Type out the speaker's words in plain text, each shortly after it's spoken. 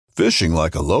Fishing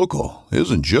like a local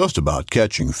isn't just about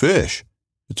catching fish.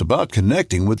 It's about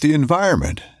connecting with the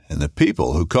environment and the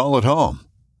people who call it home.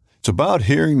 It's about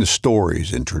hearing the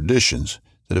stories and traditions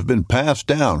that have been passed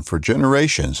down for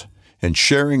generations and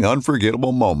sharing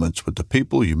unforgettable moments with the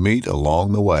people you meet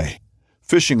along the way.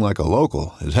 Fishing like a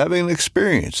local is having an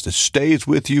experience that stays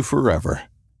with you forever.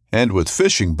 And with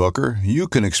Fishing Booker, you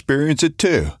can experience it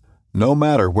too, no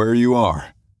matter where you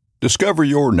are. Discover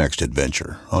your next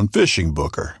adventure on Fishing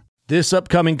Booker. This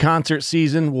upcoming concert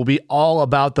season will be all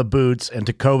about the boots, and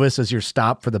Tecovas is your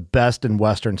stop for the best in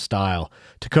Western style.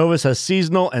 Tecovas has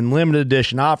seasonal and limited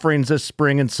edition offerings this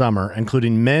spring and summer,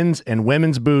 including men's and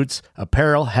women's boots,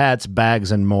 apparel, hats,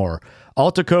 bags, and more.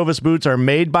 All Tecovas boots are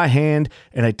made by hand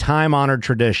in a time-honored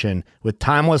tradition with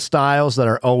timeless styles that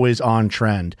are always on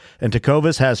trend. And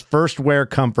Tecovas has first wear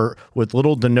comfort with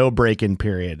little to no break-in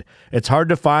period. It's hard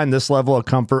to find this level of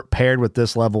comfort paired with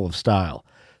this level of style.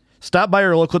 Stop by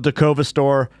your local Tecovas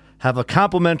store, have a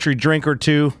complimentary drink or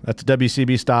two, that's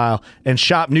WCB style, and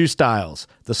shop new styles.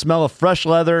 The smell of fresh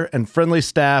leather and friendly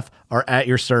staff are at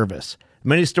your service.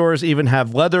 Many stores even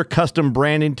have leather custom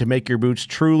branding to make your boots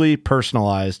truly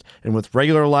personalized. And with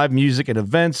regular live music and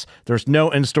events, there's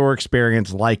no in-store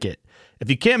experience like it.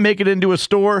 If you can't make it into a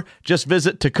store, just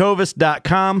visit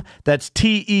tecovas.com. That's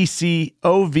TECOVAS.com.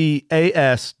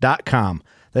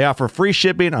 They offer free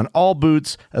shipping on all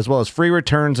boots, as well as free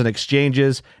returns and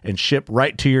exchanges, and ship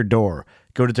right to your door.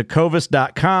 Go to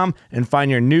tecovas.com and find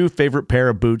your new favorite pair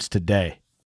of boots today.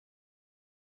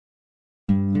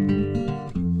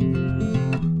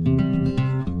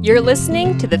 You're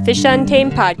listening to the Fish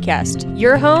Untamed podcast,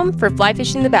 your home for fly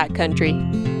fishing the backcountry.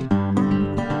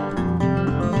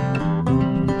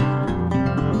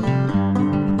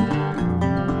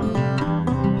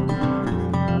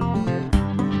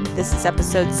 This is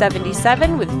episode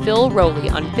 77 with Phil Rowley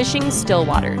on fishing still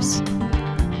waters.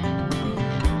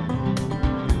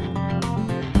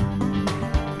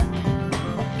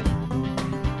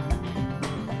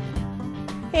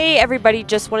 Hey everybody,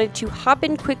 just wanted to hop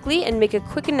in quickly and make a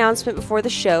quick announcement before the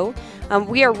show.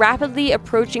 We are rapidly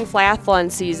approaching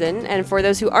Flyathlon season, and for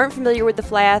those who aren't familiar with the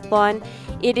Flyathlon,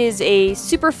 it is a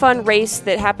super fun race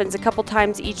that happens a couple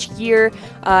times each year,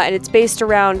 and it's based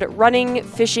around running,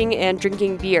 fishing, and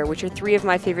drinking beer, which are three of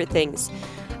my favorite things.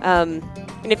 And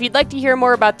if you'd like to hear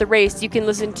more about the race, you can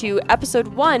listen to episode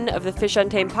 1 of the Fish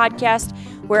Untamed podcast,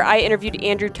 where I interviewed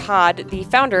Andrew Todd, the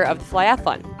founder of the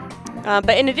Flyathlon.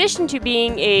 But in addition to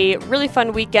being a really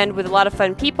fun weekend with a lot of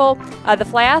fun people, the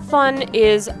Flyathlon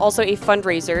is also a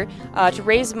fundraiser to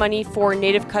raise money for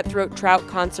native cutthroat trout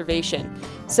conservation.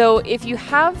 So if you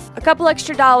have a couple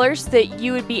extra dollars that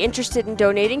you would be interested in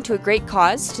donating to a great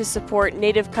cause to support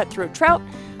native cutthroat trout,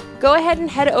 go ahead and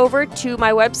head over to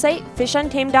my website,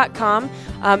 fishuntamed.com,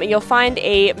 and you'll find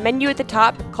a menu at the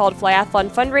top called Flyathlon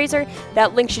Fundraiser.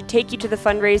 That link should take you to the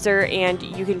fundraiser, and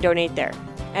you can donate there.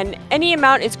 And any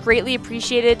amount is greatly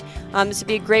appreciated. This would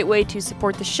be a great way to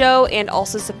support the show and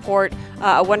also support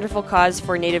a wonderful cause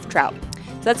for native trout.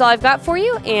 So that's all I've got for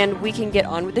you, and we can get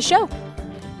on with the show.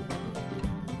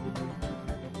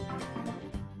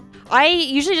 I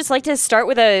usually just like to start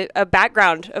with a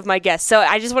background of my guests. So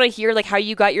I just want to hear how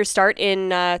you got your start in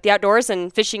the outdoors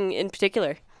and fishing in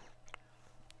particular.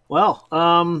 Well,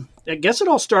 I guess it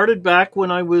all started back when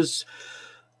I was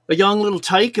a young little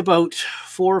tyke, about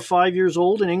 4 or 5 years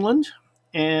old in England.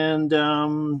 And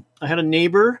I had a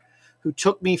neighbor who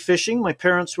took me fishing. My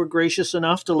parents were gracious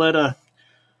enough to let I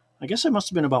guess I must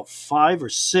have been about 5 or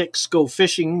 6, go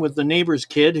fishing with the neighbor's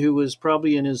kid who was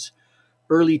probably in his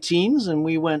early teens. And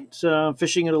we went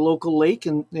fishing at a local lake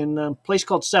in a place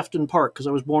called Sefton Park, because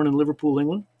I was born in Liverpool,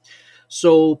 England.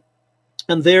 So,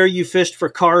 and there you fished for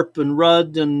carp and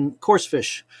rudd and coarse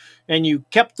fish. And you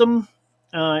kept them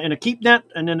in a keep net,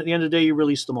 and then at the end of the day you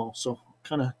release them all. So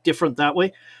kind of different that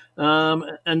way.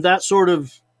 And that sort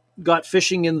of got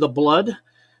fishing in the blood.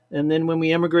 And then when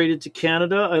we emigrated to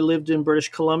Canada, I lived in British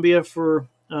Columbia for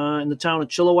in the town of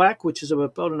Chilliwack, which is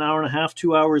about an hour and a half,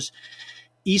 2 hours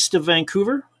east of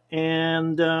Vancouver.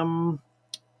 And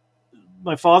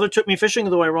my father took me fishing,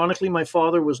 though ironically my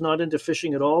father was not into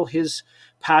fishing at all. His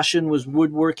passion was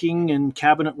woodworking and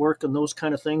cabinet work and those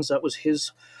kind of things. That was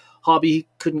his hobby.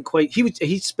 Couldn't quite.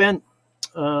 He spent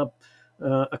a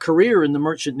career in the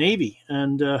Merchant Navy,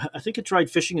 and I think I tried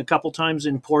fishing a couple times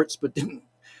in ports, but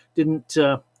didn't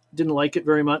like it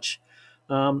very much.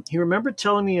 He remembered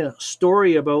telling me a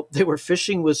story about they were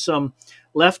fishing with some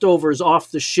leftovers off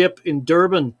the ship in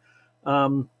Durban,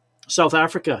 South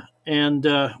Africa, and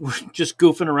we're just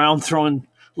goofing around, throwing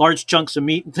large chunks of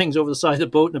meat and things over the side of the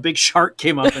boat, and a big shark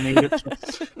came up and ate it.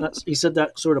 So he said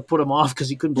that sort of put him off because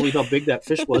he couldn't believe how big that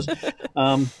fish was.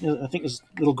 I think there's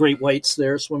little great whites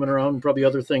there swimming around, and probably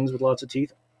other things with lots of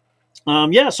teeth.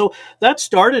 So that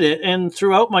started it, and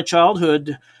throughout my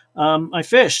childhood, I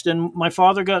fished, and my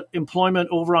father got employment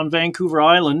over on Vancouver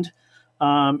Island,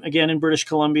 again in British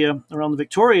Columbia, around the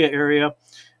Victoria area,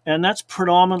 and that's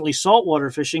predominantly saltwater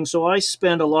fishing. So I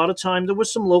spent a lot of time. There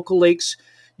was some local lakes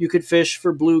you could fish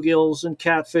for bluegills and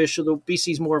catfish, although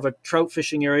BC's more of a trout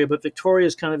fishing area, but Victoria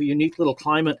is kind of a unique little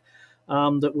climate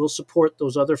that will support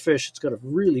those other fish. It's got a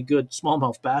really good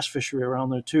smallmouth bass fishery around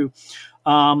there too.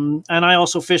 And I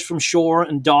also fished from shore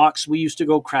and docks. We used to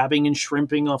go crabbing and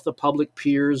shrimping off the public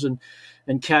piers and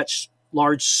catch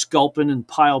large sculpin and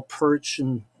pile perch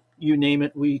and you name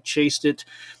it. We chased it.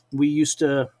 We used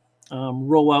to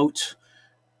row out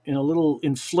in a little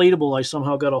inflatable I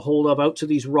somehow got a hold of out to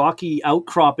these rocky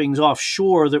outcroppings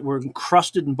offshore that were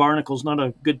encrusted in barnacles. Not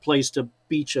a good place to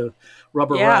beach a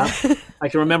rubber raft. I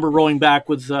can remember rowing back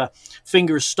with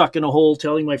fingers stuck in a hole,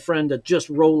 telling my friend to just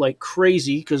row like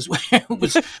crazy because it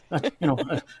was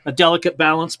a delicate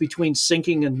balance between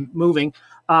sinking and moving.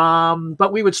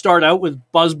 But we would start out with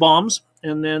buzz bombs,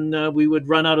 and then we would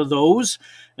run out of those,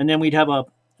 and then we'd have a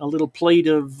little plate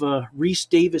of Rhys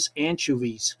Davis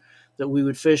anchovies that we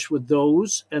would fish with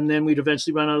those, and then we'd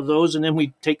eventually run out of those, and then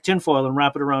we'd take tinfoil and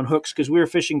wrap it around hooks because we were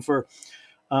fishing for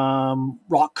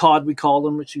rock cod, we call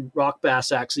them, which is rock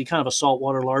bass, actually, kind of a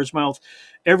saltwater largemouth.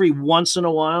 Every once in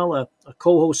a while, a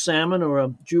coho salmon or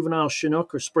a juvenile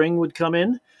chinook or spring would come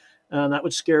in, and that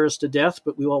would scare us to death,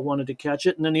 but we all wanted to catch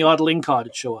it. And then the odd lingcod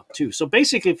would show up too. So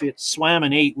basically, if it swam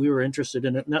and ate, we were interested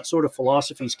in it, and that sort of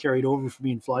philosophy is carried over for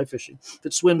me in fly fishing. If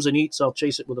it swims and eats, I'll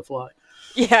chase it with a fly.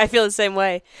 Yeah, I feel the same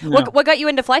way. Yeah. What got you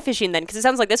into fly fishing then? Because it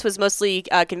sounds like this was mostly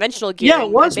conventional gear. Yeah,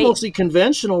 it was mostly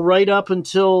conventional right up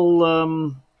until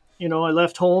I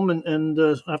left home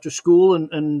and after school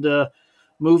and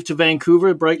moved to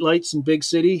Vancouver. Bright lights and big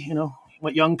city.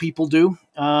 What young people do.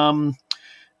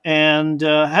 And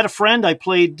had a friend. I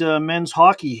played men's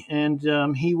hockey,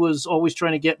 and he was always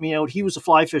trying to get me out. He was a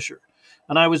fly fisher,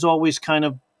 and I was always kind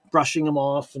of brushing him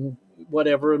off and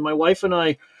whatever. And my wife and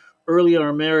I, early in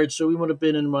our marriage, so we would have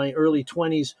been in my early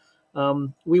 20s,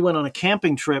 we went on a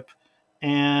camping trip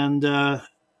and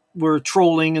were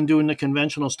trolling and doing the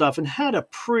conventional stuff and had a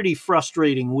pretty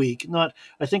frustrating week.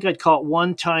 I think I'd caught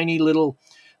one tiny little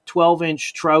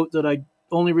 12-inch trout that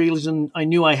only reason I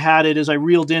knew I had it is I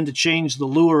reeled in to change the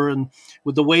lure, and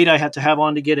with the weight I had to have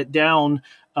on to get it down,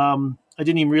 I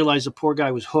didn't even realize the poor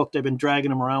guy was hooked. I've been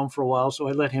dragging him around for a while, so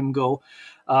I let him go.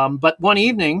 But one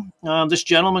evening, this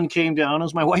gentleman came down.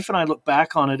 As my wife and I looked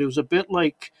back on it, it was a bit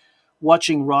like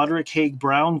watching Roderick Haig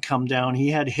Brown come down.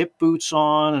 He had hip boots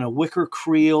on and a wicker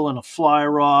creel and a fly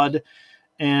rod,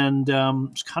 and it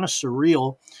was kind of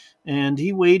surreal. And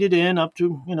he waded in up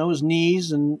to his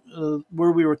knees, and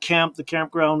where we were camped, the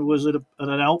campground was at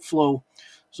an outflow.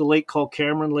 It's a lake called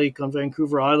Cameron Lake on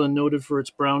Vancouver Island, noted for its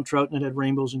brown trout, and it had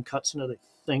rainbows and cuts in it, I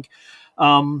think.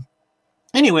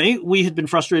 Anyway, we had been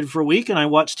frustrated for a week, and I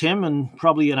watched him in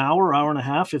probably an hour and a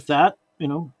half, if that,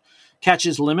 catch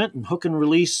his limit and hook and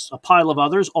release a pile of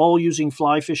others, all using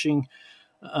fly fishing,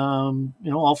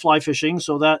 all fly fishing.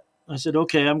 So that I said,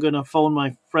 okay, I'm going to phone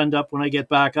my friend up when I get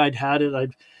back. I'd had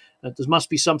it. There must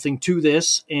be something to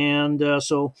this. And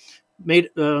so got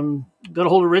a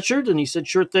hold of Richard, and he said,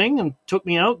 sure thing, and took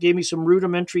me out, gave me some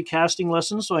rudimentary casting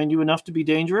lessons, so I knew enough to be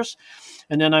dangerous.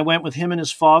 And then I went with him and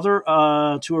his father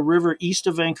to a river east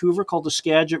of Vancouver called the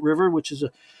Skagit River, which is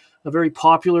a very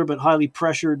popular but highly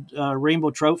pressured rainbow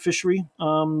trout fishery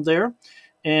there.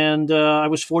 And I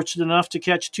was fortunate enough to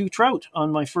catch 2 trout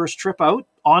on my first trip out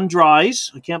on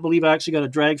dries. I can't believe I actually got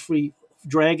a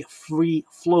drag-free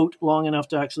float long enough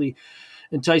to actually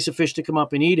entice a fish to come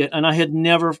up and eat it. And I had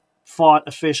never fought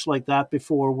a fish like that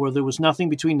before, where there was nothing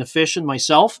between the fish and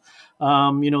myself.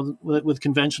 With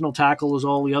conventional tackle is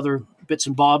all the other bits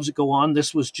and bobs that go on.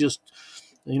 This was just,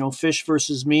 fish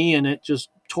versus me, and it just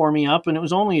tore me up. And it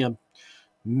was only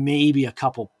maybe a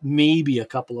couple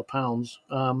of pounds.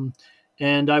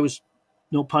 And I was,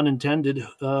 no pun intended,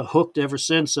 hooked ever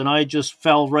since. And I just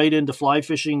fell right into fly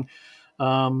fishing,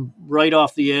 right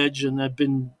off the edge, and I've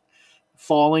been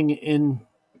falling in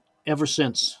ever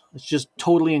since. It's just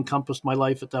totally encompassed my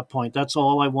life at that point. That's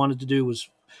all I wanted to do was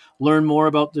learn more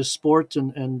about this sport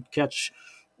and catch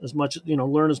as much,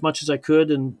 learn as much as I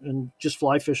could and just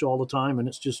fly fish all the time. And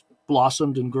it's just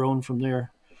blossomed and grown from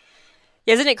there.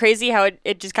 Yeah, isn't it crazy how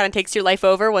it just kind of takes your life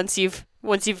over once you've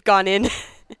gone in?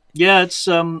 Yeah, it's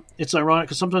ironic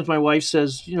because sometimes my wife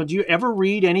says, do you ever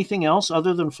read anything else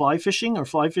other than fly fishing, or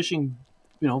fly fishing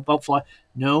about fly.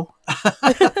 No,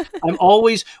 I'm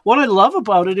always, what I love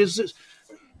about it is this,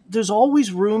 there's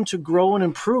always room to grow and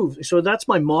improve. So that's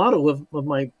my motto of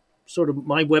my sort of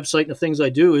my website and the things I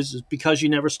do is because you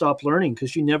never stop learning,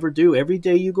 because you never do. Every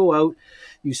day you go out,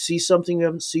 you see something you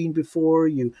haven't seen before,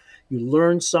 you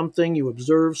learn something, you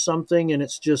observe something, and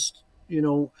it's just,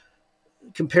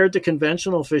 compared to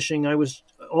conventional fishing,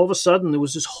 all of a sudden there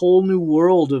was this whole new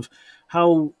world of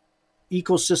how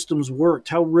ecosystems worked,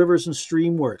 how rivers and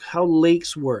stream work, how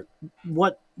lakes work,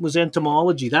 what was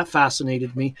entomology. That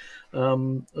fascinated me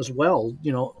as well.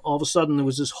 All of a sudden there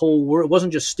was this whole world. It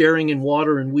wasn't just staring in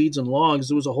water and weeds and logs.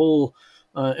 There was a whole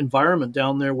environment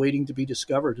down there waiting to be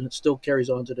discovered, and it still carries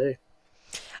on today.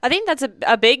 I think that's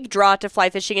a big draw to fly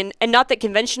fishing, and not that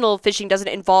conventional fishing doesn't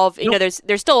involve,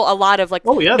 there's still a lot of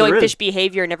knowing fish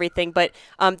behavior and everything, but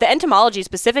the entomology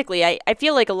specifically, I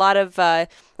feel like a lot of,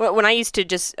 when I used to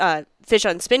just fish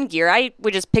on spin gear, I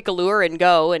would just pick a lure and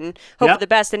go and hope for the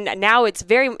best, and now it's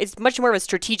much more of a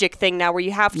strategic thing now where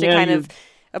you have to kind of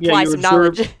apply some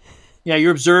knowledge. Yeah,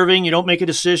 you're observing. You don't make a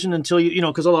decision until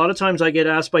because a lot of times I get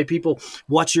asked by people,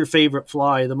 what's your favorite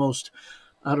fly?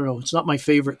 I don't know. It's not my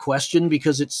favorite question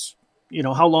because it's,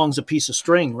 how long's a piece of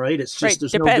string, right? It's just,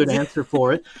 there's no good answer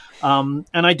for it. And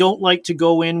I don't like to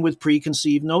go in with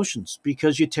preconceived notions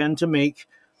because you tend to make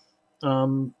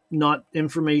not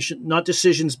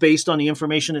decisions based on the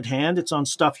information at hand. It's on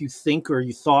stuff you think or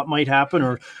you thought might happen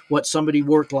or what somebody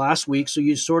worked last week. So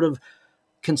you sort of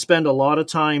can spend a lot of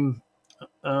time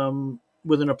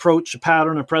with an approach, a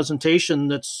pattern, a presentation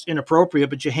that's inappropriate,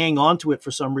 but you hang on to it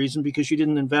for some reason because you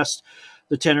didn't invest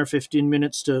the 10 or 15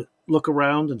 minutes to look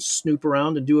around and snoop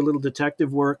around and do a little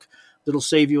detective work that'll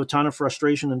save you a ton of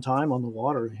frustration and time on the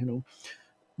water.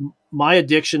 My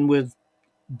addiction with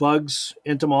bugs,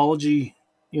 entomology,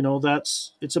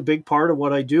 it's a big part of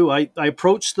what I do. I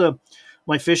approach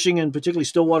my fishing and particularly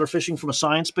stillwater fishing from a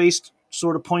science-based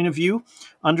sort of point of view,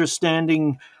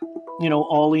 understanding,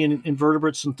 all the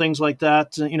invertebrates and things like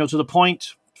that, to the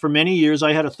point for many years,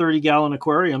 I had a 30-gallon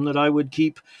aquarium that I would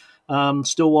keep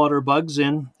stillwater bugs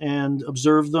in and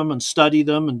observe them and study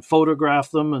them and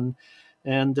photograph them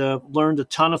and learned a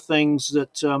ton of things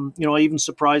that, I even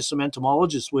surprised some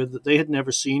entomologists with that they had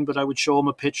never seen, but I would show them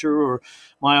a picture or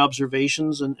my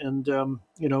observations and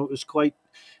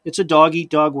it's a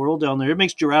dog-eat-dog world down there. It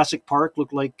makes Jurassic Park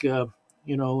look like,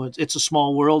 it's a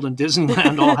small world and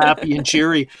Disneyland all happy and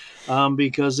cheery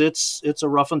because it's a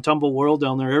rough and tumble world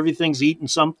down there. Everything's eating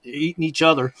each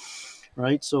other,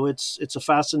 right? So it's a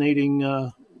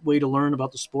fascinating way to learn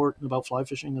about the sport and about fly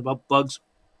fishing and about bugs.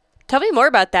 Tell me more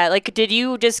about that. Like, did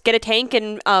you just get a tank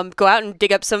and go out and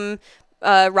dig up some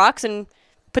rocks and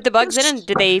put the bugs in? And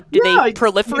did they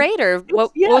proliferate or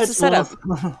what was the setup?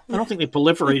 I don't think they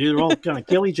proliferated. They're all kind of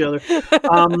kill each other.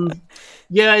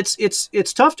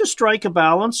 It's tough to strike a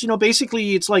balance.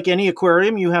 Basically it's like any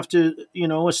aquarium. You have to,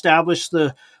 establish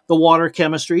the water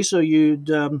chemistry. So you'd,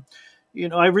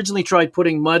 I originally tried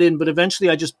putting mud in, but eventually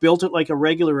I just built it like a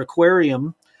regular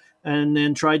aquarium and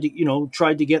then tried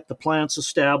to get the plants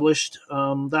established.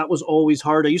 That was always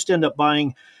hard. I used to end up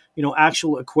buying,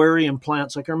 actual aquarium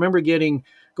plants. Like I remember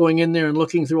going in there and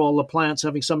looking through all the plants,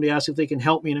 having somebody ask if they can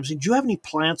help me. And I'm saying, do you have any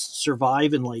plants that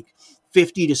survive in like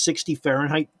 50 to 60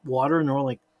 Fahrenheit water? And they're all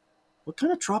like, what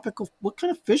kind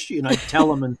of fish do you? And I'd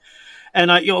tell them.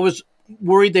 And I was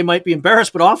worried they might be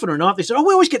embarrassed, but often or not, they said, oh,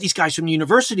 we always get these guys from the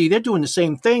university. They're doing the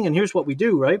same thing. And here's what we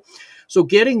do, right? So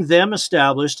getting them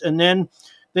established and then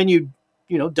you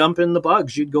dump in the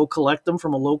bugs. You'd go collect them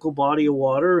from a local body of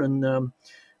water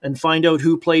and find out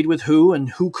who played with who and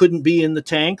who couldn't be in the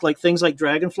tank. Like things like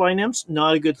dragonfly nymphs,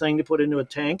 not a good thing to put into a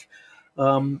tank.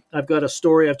 I've got a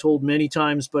story I've told many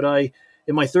times, but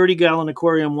in my 30-gallon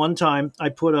aquarium one time, I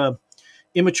put a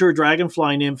immature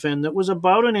dragonfly nymph in that was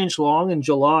about an inch long in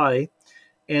July.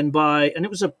 And it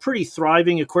was a pretty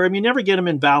thriving aquarium. You never get them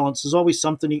in balance. There's always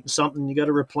something eating something. You got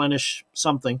to replenish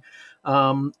something.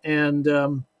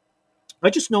 I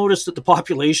just noticed that the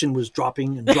population was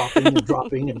dropping and dropping and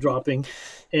dropping and dropping.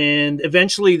 And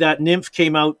eventually that nymph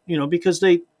came out, because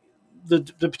the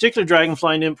particular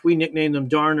dragonfly nymph, we nicknamed them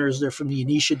darners. They're from the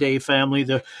Anishidae family.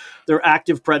 They're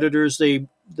active predators.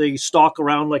 They stalk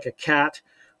around like a cat.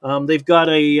 They've got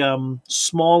a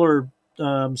smaller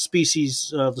species,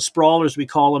 the sprawlers we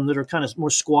call them, that are kind of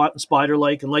more squat and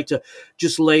spider-like and like to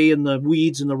just lay in the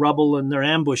weeds and the rubble, and they're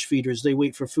ambush feeders. They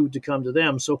wait for food to come to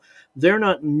them. So they're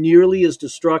not nearly as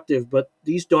destructive, but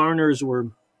these darners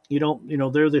were,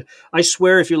 I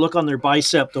swear if you look on their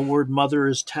bicep, the word mother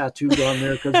is tattooed on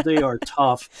there because they are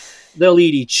tough. They'll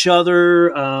eat each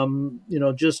other,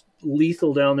 just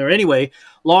lethal down there. Anyway,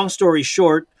 long story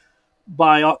short,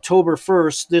 by October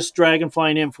 1st, this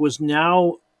dragonfly nymph was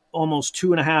now almost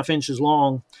 2.5 inches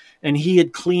long, and he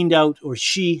had cleaned out, or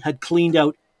she had cleaned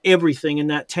out everything in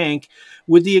that tank,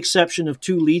 with the exception of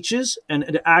 2 leeches, and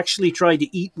it actually tried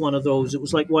to eat one of those. It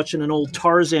was like watching an old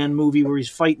Tarzan movie where he's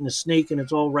fighting a snake and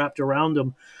it's all wrapped around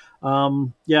him.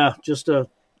 Just a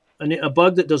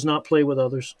bug that does not play with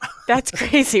others. That's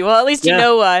crazy. Well, at least you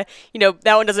know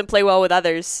that one doesn't play well with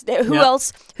others. Who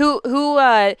else? Who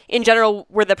in general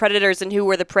were the predators and who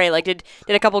were the prey? Like, did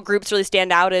a couple groups really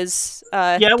stand out as?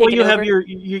 You have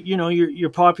your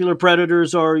popular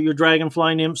predators are your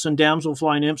dragonfly nymphs and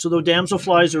damselfly nymphs. Although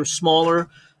damselflies are smaller,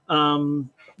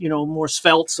 more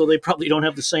svelte, so they probably don't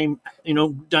have the same,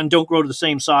 don't grow to the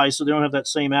same size, so they don't have that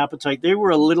same appetite. They were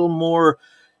a little more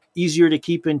easier to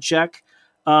keep in check.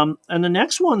 And the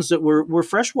next ones that were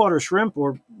freshwater shrimp,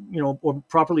 or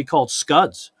properly called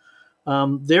scuds.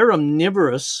 They're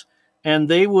omnivorous, and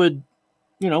they would,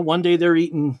 one day they're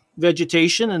eating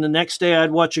vegetation, and the next day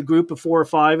I'd watch a group of 4 or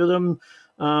 5 of them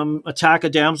attack a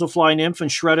damselfly nymph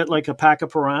and shred it like a pack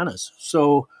of piranhas.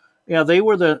 So, yeah, they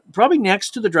were probably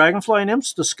next to the dragonfly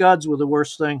nymphs. The scuds were the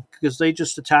worst thing because they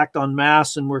just attacked en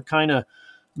masse and were kind of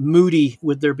moody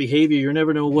with their behavior. You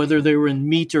never know whether they were in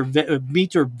meat or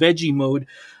veggie mode.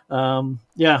 So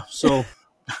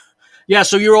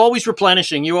you're always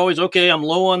replenishing. You're always, okay, I'm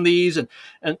low on these, and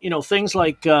things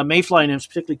like mayfly nymphs,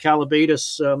 particularly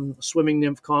Calabatus, swimming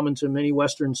nymph common to many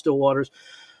western still waters.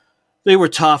 They were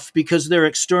tough because their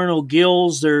external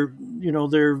gills, they're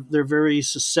very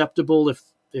susceptible if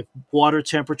water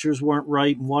temperatures weren't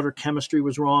right and water chemistry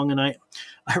was wrong. And I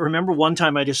remember one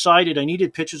time I decided I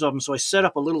needed pictures of them, so I set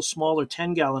up a little smaller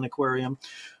 10-gallon aquarium,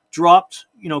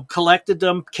 collected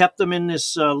them, kept them in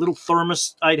this little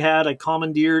thermos I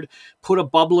commandeered, put a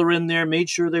bubbler in there, made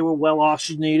sure they were well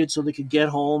oxygenated so they could get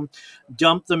home,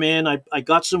 dumped them in. I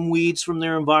got some weeds from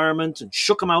their environment and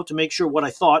shook them out to make sure what I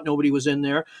thought nobody was in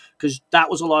there, because that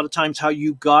was a lot of times how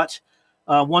you got.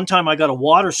 One time I got a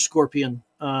water scorpion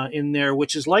in there,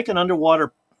 which is like an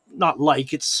underwater,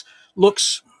 it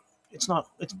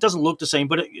doesn't look the same,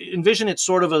 but envision it's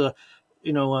sort of a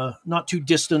not too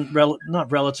distant,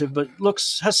 not relative, but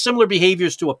has similar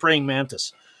behaviors to a praying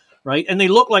mantis, right? And they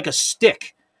look like a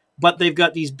stick, but they've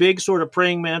got these big sort of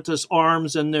praying mantis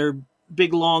arms and their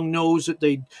big long nose that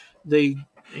they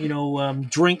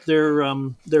drink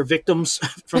their victims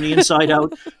from the inside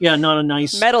out. Yeah, not a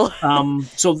nice metal.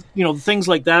 So things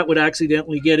like that would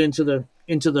accidentally get into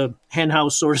the hen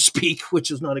house, so to speak, which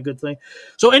is not a good thing.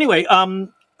 So anyway,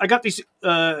 I got these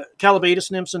Calabatus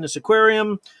nymphs in this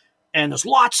aquarium, and there's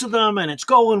lots of them, and it's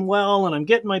going well, and I'm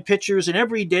getting my pictures, and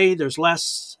every day there's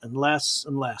less and less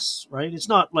and less, right? It's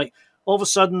not like all of a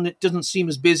sudden it doesn't seem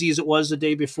as busy as it was the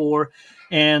day before.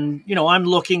 And, I'm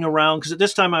looking around, because at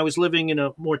this time I was living in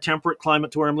a more temperate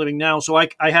climate to where I'm living now. So I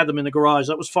had them in the garage.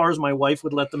 That was as far as my wife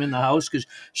would let them in the house, because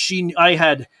I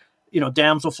had,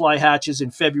 damselfly hatches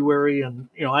in February, and,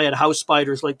 I had house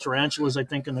spiders like tarantulas, I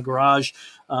think, in the garage,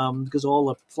 because of all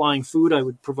the flying food I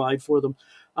would provide for them.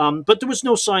 But there was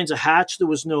no signs of hatch. There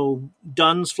was no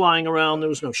duns flying around. There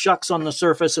was no shucks on the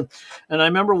surface. And I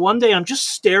remember one day I'm just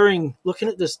staring, looking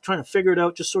at this, trying to figure it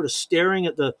out, just sort of staring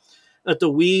at the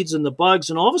weeds and the bugs.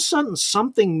 And all of a sudden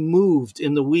something moved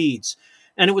in the weeds.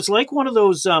 And it was like one of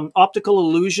those optical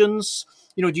illusions.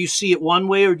 Do you see it one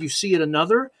way or do you see it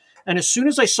another? And as soon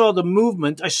as I saw the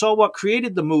movement, I saw what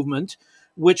created the movement,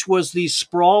 which was these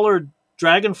sprawler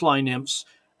dragonfly nymphs.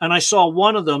 And I saw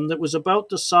one of them that was about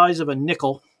the size of a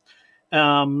nickel.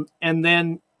 And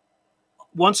then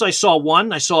once I saw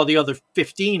one, I saw the other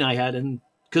 15 I had, and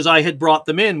because I had brought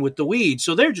them in with the weeds.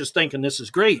 So they're just thinking this is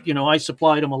great. I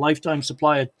supplied them a lifetime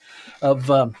supply of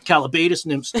Calabatus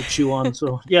nymphs to chew on.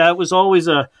 So yeah, it was always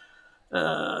a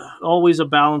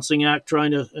balancing act,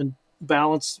 and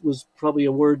balance was probably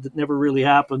a word that never really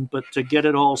happened, but to get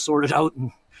it all sorted out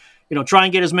and try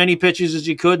and get as many pictures as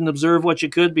you could and observe what you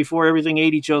could before everything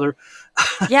ate each other.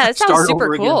 Yeah, it sounds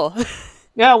super cool.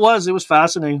 Yeah, it was. It was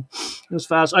fascinating. It was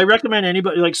fast. I recommend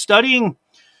anybody studying.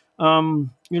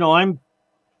 I'm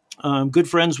good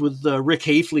friends with Rick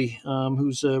Hafley,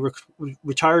 who's a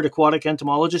retired aquatic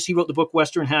entomologist. He wrote the book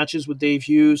Western Hatches with Dave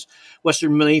Hughes,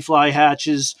 Western Mayfly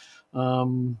Hatches,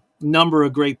 number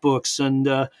of great books.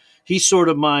 And he's sort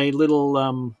of my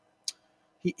little...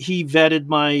 He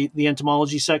vetted the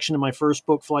entomology section in my first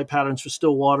book, Fly Patterns for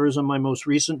Still Waters, and my most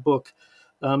recent book,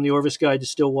 The Orvis Guide to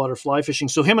Stillwater Fly Fishing.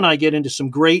 So him and I get into some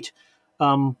great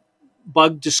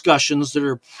bug discussions that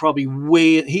are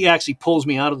probably he actually pulls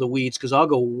me out of the weeds because I'll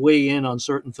go way in on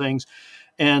certain things.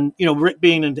 And, Rick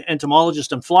being an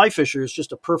entomologist and fly fisher is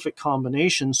just a perfect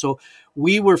combination. So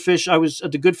I was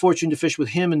had the good fortune to fish with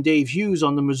him and Dave Hughes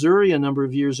on the Missouri a number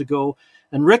of years ago.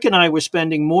 And Rick and I were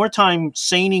spending more time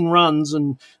seining runs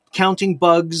and counting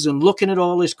bugs and looking at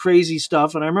all this crazy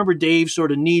stuff. And I remember Dave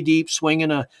sort of knee deep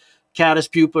swinging a caddis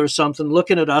pupa or something,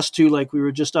 looking at us two like we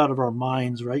were just out of our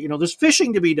minds, right? There's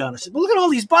fishing to be done. I said, well, look at all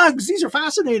these bugs. These are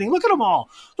fascinating. Look at them all.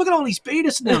 Look at all these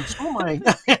beta nymphs. Oh my.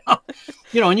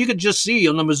 And you could just see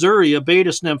on the Missouri, a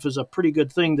beta nymph is a pretty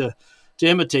good thing to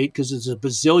imitate because it's a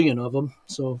bazillion of them.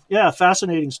 So yeah,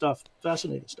 fascinating stuff.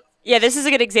 Yeah, this is a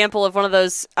good example of one of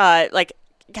those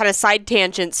kind of side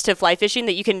tangents to fly fishing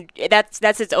that you can,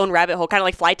 that's its own rabbit hole, kind of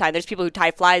like fly tying. There's people who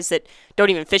tie flies that don't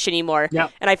even fish anymore. Yeah.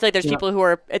 And I feel like there's people who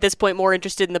are at this point more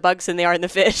interested in the bugs than they are in the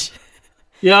fish.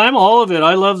 Yeah, I'm all of it.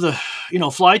 I love the,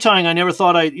 fly tying. I never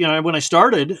thought when I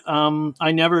started,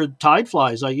 I never tied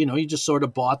flies. You just sort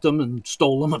of bought them and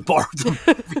stole them and borrowed them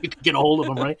if you could get a hold of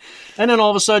them, right? And then all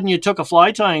of a sudden you took a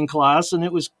fly tying class, and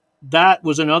that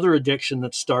was another addiction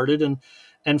that started.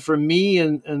 And for me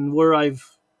and where I've,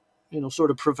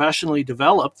 sort of professionally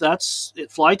developed,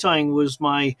 fly tying was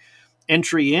my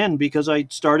entry in, because I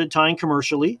started tying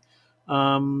commercially,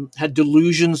 had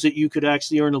delusions that you could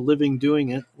actually earn a living doing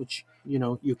it, which,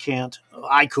 you can't.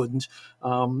 I couldn't.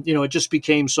 It just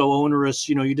became so onerous.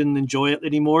 You didn't enjoy it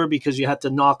anymore because you had to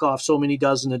knock off so many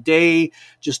dozen a day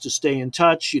just to stay in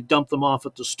touch. You dump them off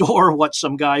at the store, watch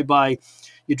some guy buy,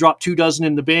 you drop 2 dozen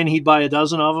in the bin, he'd buy a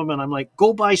dozen of them. And I'm like,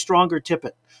 go buy stronger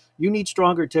tippet. You need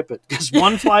stronger tippet because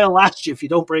one fly will last you if you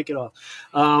don't break it off.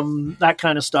 That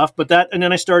kind of stuff. And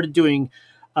then I started doing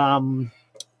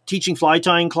teaching fly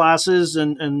tying classes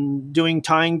and doing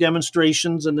tying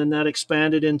demonstrations, and then that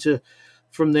expanded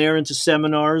from there into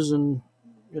seminars, and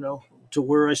to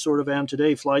where I sort of am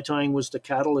today. Fly tying was the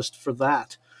catalyst for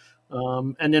that.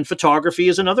 And then photography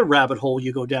is another rabbit hole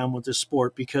you go down with this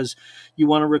sport, because you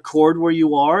want to record where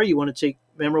you are. You want to take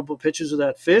memorable pictures of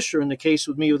that fish, or in the case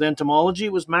with me with entomology,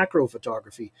 it was macro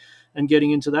photography and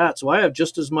getting into that. So I have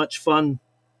just as much fun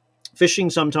fishing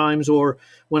sometimes, or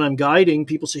when I'm guiding,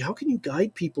 people say, how can you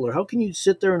guide people, or how can you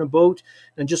sit there in a boat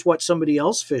and just watch somebody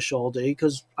else fish all day?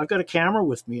 Because I've got a camera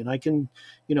with me and I can,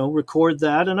 record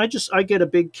that. And I get a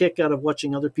big kick out of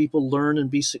watching other people learn and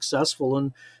be successful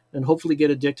and hopefully get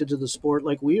addicted to the sport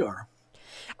like we are.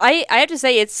 I have to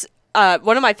say it's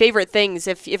one of my favorite things,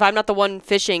 if I'm not the one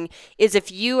fishing, is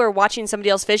if you are watching somebody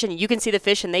else fish and you can see the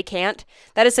fish and they can't.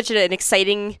 That is such an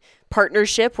exciting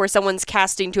partnership where someone's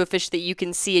casting to a fish that you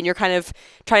can see and you're kind of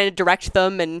trying to direct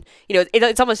them, and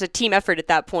it's almost a team effort at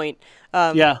that point.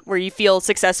 Where you feel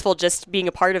successful just being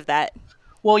a part of that.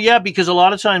 Well, yeah, because a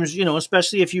lot of times,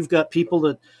 especially if you've got people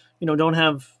that don't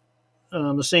have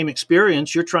the same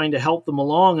experience, you're trying to help them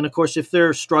along, and of course, if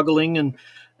they're struggling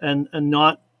and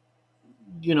not,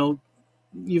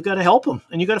 you've got to help them,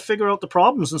 and you got to figure out the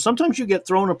problems. And sometimes you get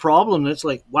thrown a problem that's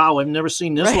like, wow, I've never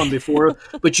seen this one before,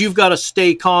 but you've got to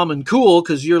stay calm and cool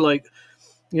because you're like,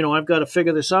 I've got to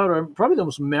figure this out. Or probably the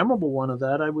most memorable one of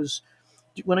that,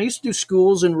 when I used to do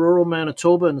schools in rural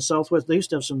Manitoba in the Southwest, they used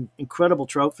to have some incredible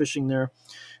trout fishing there.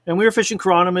 And we were fishing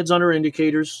chironomids under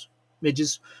indicators,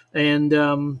 midges. And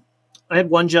I had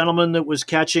one gentleman that was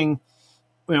catching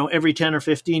every 10 or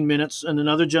 15 minutes, and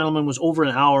another gentleman was over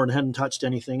an hour and hadn't touched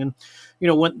anything. And,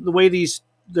 when the way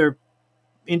their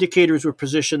indicators were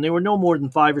positioned, they were no more than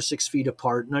 5 or 6 feet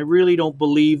apart. And I really don't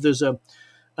believe there's a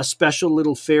special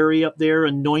little fairy up there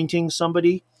anointing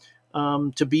somebody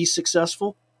to be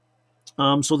successful.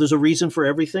 So there's a reason for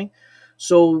everything.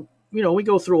 So, we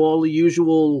go through all the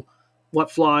usual,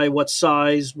 what fly, what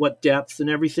size, what depth, and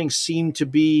everything seemed to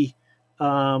be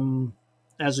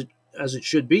as it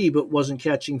should be, but wasn't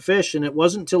catching fish. And it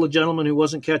wasn't until a gentleman who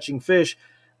wasn't catching fish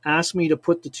asked me to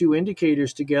put the two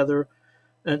indicators together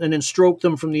and then stroke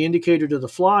them from the indicator to the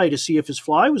fly to see if his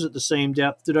fly was at the same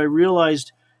depth that I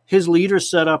realized his leader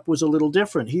setup was a little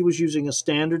different. He was using a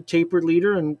standard tapered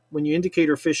leader, and when you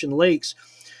indicator fish in lakes,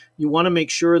 you want to make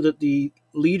sure that the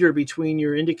leader between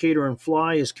your indicator and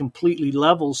fly is completely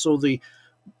level, so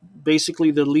basically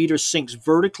the leader sinks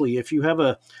vertically. If you have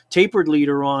a tapered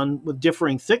leader on with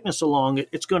differing thickness along it,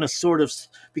 it's going to sort of,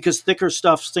 because thicker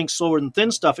stuff sinks slower than thin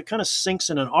stuff, it kind of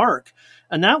sinks in an arc.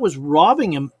 And that was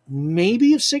robbing him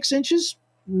maybe of 6 inches,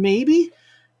 maybe.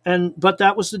 But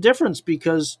that was the difference,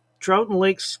 because trout in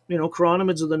lakes,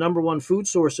 chironomids are the number one food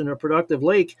source in a productive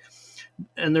lake.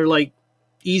 And they're like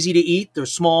easy to eat. They're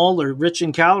small. They're rich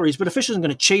in calories. But a fish isn't going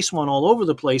to chase one all over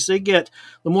the place. The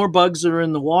more bugs that are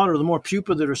in the water, the more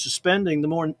pupa that are suspending,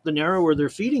 the narrower their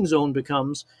feeding zone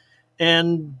becomes.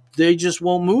 And they just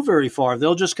won't move very far.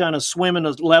 They'll just kind of swim in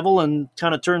a level and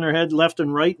kind of turn their head left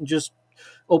and right and just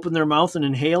open their mouth and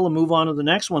inhale and move on to the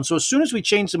next one. So as soon as we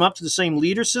changed him up to the same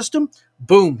leader system,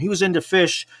 boom, he was into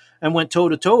fish and went toe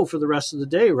to toe for the rest of the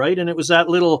day, right? And it was that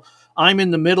little, I'm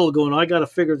in the middle going, I got to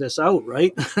figure this out,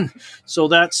 right?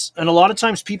 So and a lot of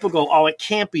times people go, oh, it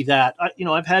can't be that.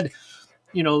 I've had,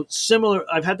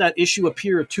 I've had that issue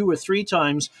appear 2 or 3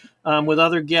 times with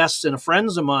other guests and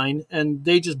friends of mine, and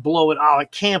they just blow it. Oh,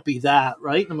 it can't be that,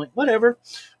 right? And I'm like, whatever,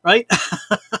 right?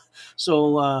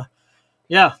 So,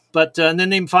 yeah, but and then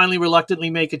they finally reluctantly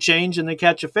make a change and they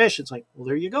catch a fish. It's like, well,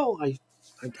 there you go.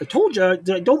 I told you,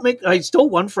 I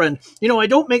told one friend, I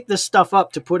don't make this stuff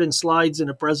up to put in slides in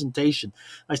a presentation.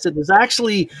 I said, there's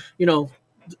actually,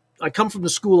 I come from the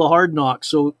school of hard knocks.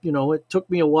 So, it took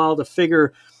me a while to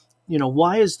figure,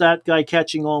 why is that guy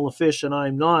catching all the fish and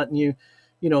I'm not? And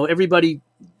everybody,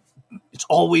 it's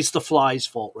always the fly's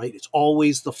fault, right? It's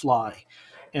always the fly.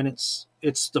 And it's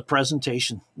the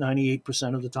presentation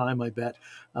 98% of the time, I bet.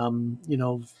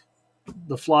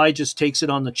 The fly just takes it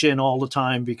on the chin all the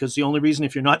time, because the only reason,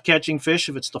 if you're not catching fish,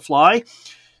 if it's the fly,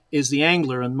 is the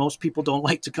angler. And most people don't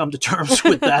like to come to terms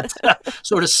with that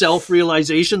sort of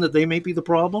self-realization that they may be the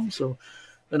problem. So,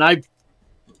 and I've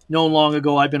known long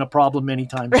ago I've been a problem many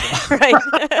times. So. Right.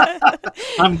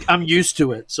 I'm used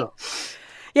to it. So.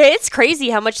 Yeah, it's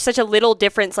crazy how much such a little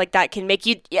difference like that can make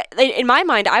you. Yeah, in my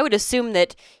mind, I would assume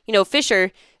that fish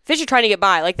are trying to get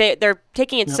by. Like they're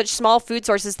taking in such small food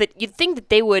sources that you'd think that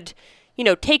they would,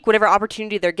 take whatever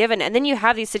opportunity they're given. And then you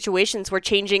have these situations where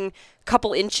changing a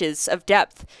couple inches of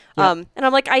depth. And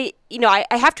I'm like, I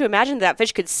have to imagine that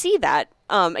fish could see that.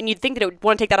 And you'd think that it would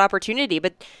want to take that opportunity,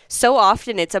 but so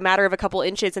often it's a matter of a couple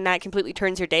inches, and that completely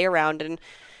turns your day around, and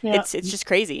it's just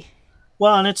crazy.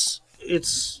 Well, and it's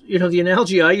the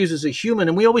analogy I use is a human,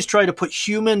 and we always try to put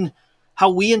human, how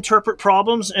we interpret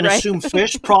problems, and assume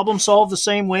fish problem solve the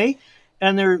same way.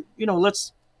 And they're,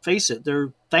 let's face it,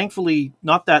 they're thankfully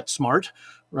not that smart,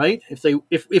 right?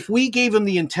 If we gave them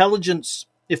the intelligence,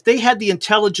 if they had the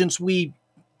intelligence we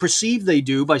perceive they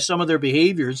do by some of their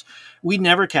behaviors, we'd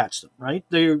never catch them, right?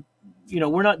 They're,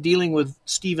 we're not dealing with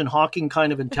Stephen Hawking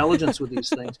kind of intelligence with these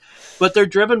things, but they're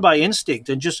driven by instinct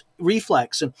and just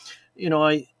reflex. And,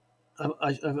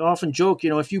 I often joke,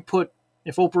 if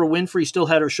Oprah Winfrey still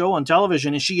had her show on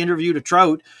television and she interviewed a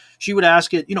trout, she would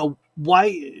ask it, why,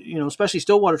 especially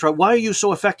stillwater trout, why are you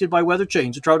so affected by weather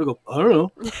change? The trout would go, I don't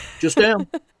know, just am,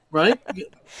 right? I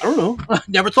don't know.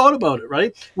 Never thought about it,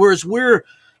 right? Whereas we're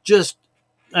just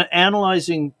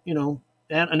analyzing,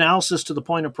 analysis to the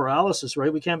point of paralysis,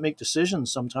 right? We can't make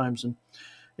decisions sometimes. And,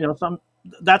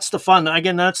 that's the fun.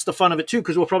 Again, that's the fun of it too,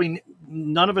 because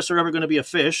none of us are ever going to be a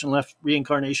fish unless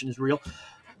reincarnation is real.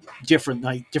 Different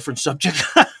night, different subject.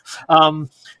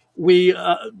 We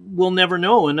will never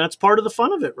know, and that's part of the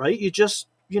fun of it, right? You just,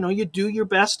 you do your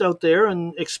best out there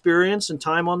and experience and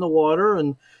time on the water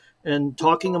and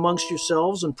talking amongst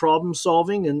yourselves and problem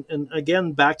solving, and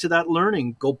again, back to that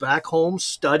learning. Go back home,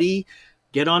 study,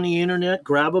 get on the internet,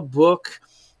 grab a book,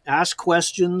 ask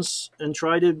questions, and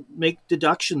try to make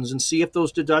deductions and see if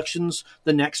those deductions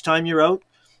the next time you're out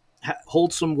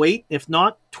hold some weight. If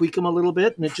not, tweak them a little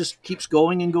bit, and it just keeps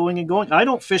going and going and going. I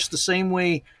don't fish the same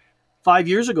way 5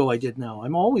 years ago I did now.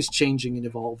 I'm always changing and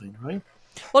evolving, right?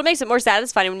 Well, it makes it more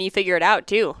satisfying when you figure it out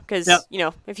too, because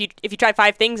if you try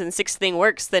 5 things and the 6th thing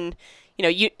works, then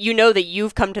you know that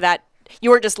you've come to that. You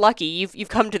weren't just lucky. You've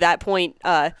come to that point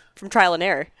from trial and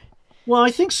error. Well,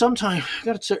 I think sometimes, I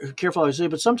got to be careful how I say,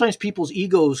 but sometimes people's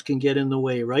egos can get in the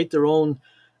way, right? Their own,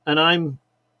 and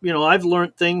I've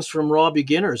learned things from raw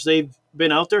beginners. They've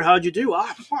been out there. How'd you do?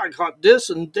 I caught this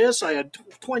and this. I had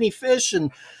 20 fish,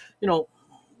 and,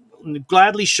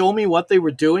 gladly show me what they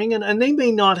were doing. And they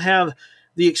may not have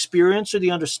the experience or the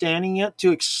understanding yet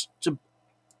to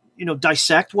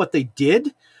dissect what they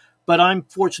did. But I'm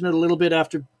fortunate a little bit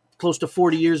after close to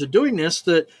 40 years of doing this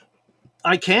that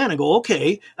I can and go,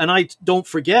 okay. And I don't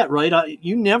forget, right?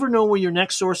 You never know where your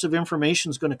next source of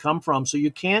information is going to come from. So you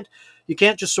can't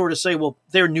just sort of say, well,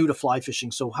 they're new to fly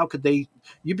fishing, so how could they?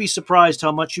 You'd be surprised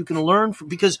how much you can learn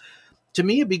because to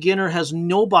me, a beginner has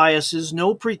no biases,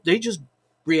 they just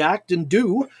react and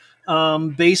do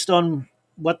based on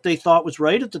what they thought was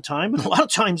right at the time. And a lot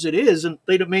of times it is, and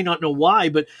they may not know why,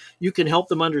 but you can help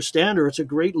them understand, or it's a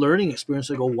great learning experience.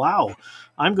 They go, wow,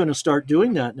 I'm going to start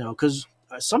doing that now. Because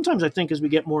sometimes I think as we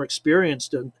get more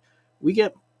experienced,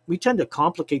 we tend to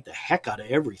complicate the heck out of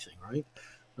everything, right?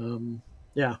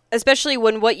 Yeah. Especially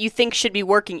when what you think should be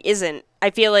working isn't.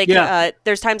 I feel like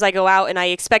there's times I go out and I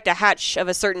expect a hatch of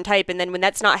a certain type, and then when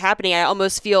that's not happening, I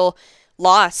almost feel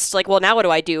lost. Like, well, now what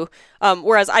do I do?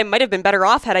 Whereas I might have been better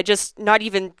off had I just not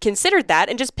even considered that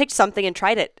and just picked something and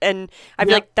tried it. And I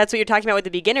feel like that's what you're talking about with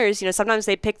the beginners. Sometimes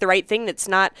they pick the right thing that's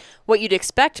not what you'd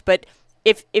expect, but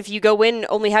if you go in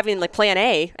only having like plan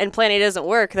A and plan A doesn't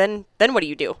work, then what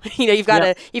do? You've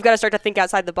got to start to think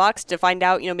outside the box to find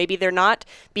out, maybe they're not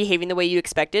behaving the way you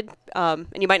expected. And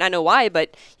you might not know why,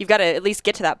 but you've got to at least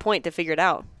get to that point to figure it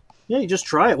out. Yeah, you just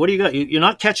try it. What do you got? You're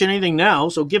not catching anything now,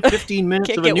 so give 15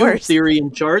 minutes of a new theory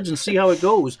in charge and see how it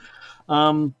goes.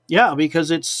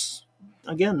 Because it's,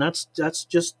 again, that's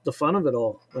just the fun of it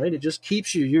all, right? It just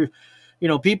keeps you.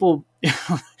 People,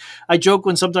 I joke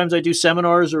when sometimes I do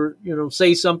seminars or,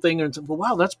 say something and say, well,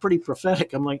 wow, that's pretty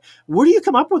prophetic. I'm like, where do you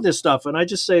come up with this stuff? And I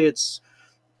just say it's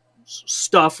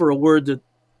stuff, or a word that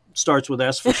starts with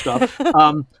S for stuff,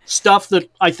 stuff that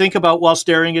I think about while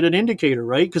staring at an indicator,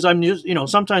 right? Because I'm just,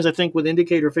 sometimes I think with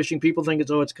indicator fishing, people think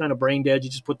it's kind of brain dead. You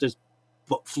just put this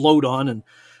float on and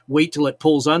wait till it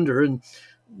pulls under. And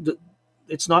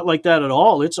it's not like that at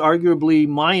all. It's arguably,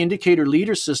 my indicator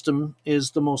leader system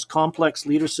is the most complex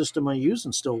leader system I use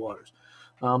in still waters.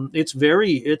 If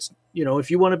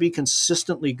you want to be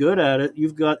consistently good at it,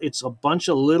 it's a bunch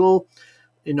of little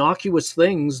innocuous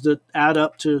things that add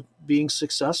up to being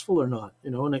successful or not,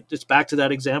 and it's back to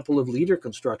that example of leader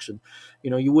construction.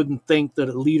 You wouldn't think that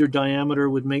a leader diameter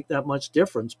would make that much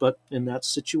difference, but in that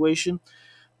situation,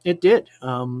 it did.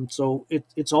 So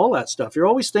it's all that stuff. You're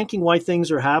always thinking why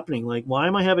things are happening. Like, why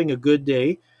am I having a good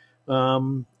day?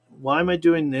 Why am I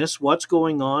doing this? What's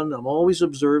going on? I'm always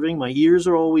observing. My ears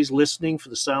are always listening for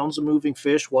the sounds of moving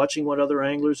fish, watching what other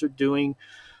anglers are doing,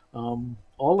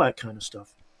 all that kind of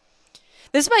stuff.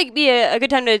 This might be a good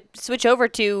time to switch over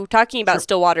to talking about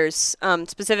still waters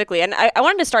specifically. And I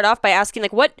wanted to start off by asking,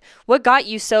 like, what got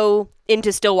you so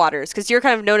into still waters? Because you're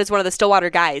kind of known as one of the still water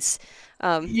guys.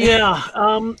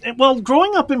 Well,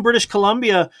 growing up in British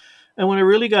Columbia, and when I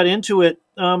really got into it,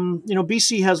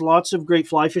 BC has lots of great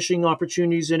fly fishing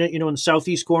opportunities in it. In the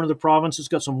southeast corner of the province, it's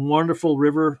got some wonderful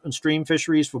river and stream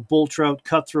fisheries for bull trout,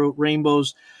 cutthroat,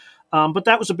 rainbows. But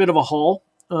that was a bit of a haul,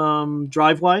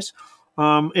 drive-wise.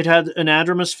 It had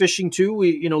anadromous fishing too.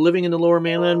 We, living in the Lower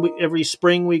Mainland, every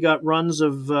spring we got runs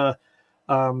of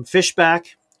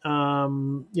fishback,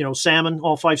 salmon,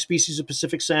 all 5 species of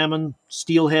Pacific salmon,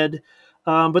 steelhead,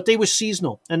 but they were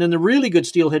seasonal. And then the really good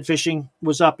steelhead fishing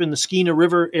was up in the Skeena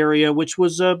River area, which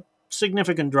was a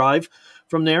significant drive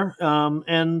from there.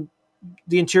 And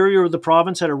the interior of the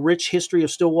province had a rich history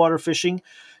of stillwater fishing.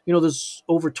 There's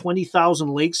over 20,000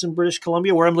 lakes in British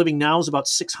Columbia. Where I'm living now is about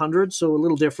 600, so a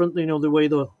little different, the way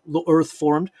the earth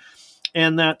formed.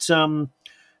 And that,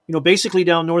 basically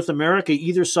down North America,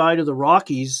 either side of the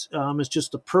Rockies is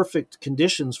just the perfect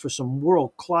conditions for some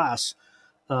world-class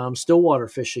stillwater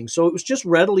fishing. So it was just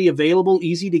readily available,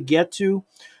 easy to get to.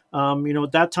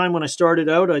 At that time when I started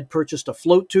out, I'd purchased a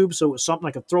float tube, so it was something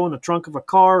I could throw in the trunk of a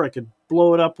car. I could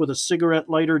blow it up with a cigarette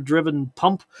lighter-driven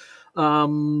pump.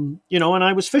 And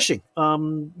I was fishing,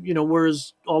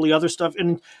 whereas all the other stuff,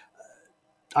 and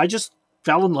I just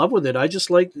fell in love with it. I just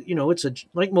like, it's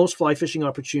like most fly fishing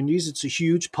opportunities, it's a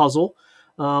huge puzzle.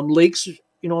 Lakes,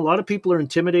 a lot of people are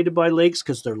intimidated by lakes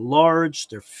because they're large,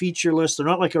 they're featureless. They're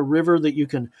not like a river that you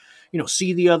can,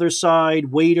 see the other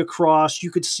side, wade across.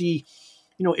 You could see,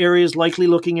 areas, likely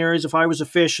looking areas. If I was a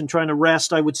fish and trying to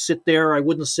rest, I would sit there. I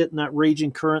wouldn't sit in that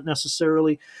raging current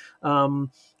necessarily.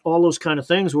 All those kind of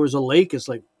things. Whereas a lake is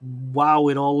like, wow,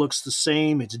 it all looks the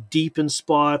same. It's deep in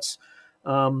spots.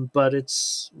 But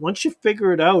it's, once you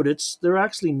figure it out, they're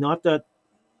actually not that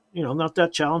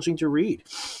challenging to read.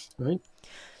 Right.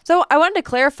 So I wanted to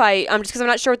clarify, just because I'm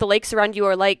not sure what the lakes around you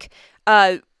are like,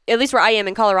 at least where I am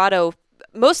in Colorado,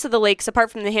 most of the lakes, apart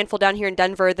from the handful down here in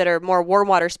Denver that are more warm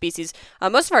water species,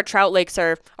 most of our trout lakes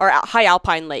are high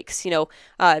alpine lakes,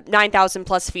 9,000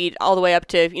 plus feet all the way up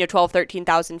to, 12,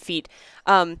 13,000 feet.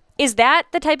 Is that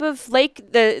the type of lake,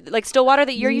 like Stillwater,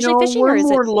 that you're usually fishing? We're or is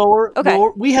more it lower. Okay.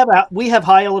 Lower. We have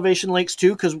high elevation lakes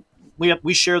too, because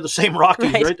we share the same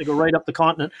Rockies, right? They go right up the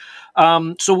continent.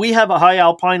 So we have a high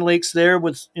alpine lakes there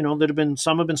with,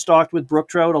 some have been stocked with brook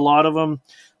trout. A lot of them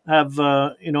have,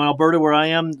 Alberta, where I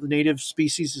am, the native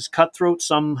species is cutthroat.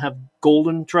 Some have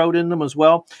golden trout in them as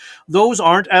well. Those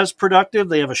aren't as productive.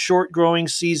 They have a short growing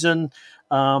season.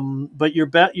 But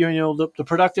the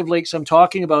productive lakes I'm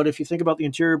talking about, if you think about the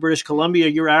interior of British Columbia,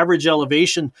 your average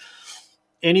elevation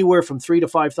anywhere from 3,000 to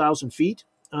 5,000 feet.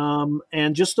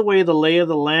 And just the way the lay of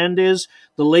the land is,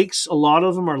 the lakes, a lot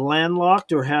of them are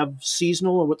landlocked or have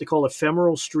seasonal or what they call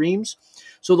ephemeral streams.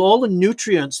 So all the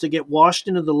nutrients that get washed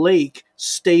into the lake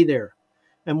stay there.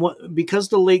 And because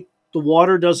the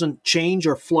water doesn't change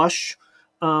or flush,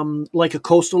 like a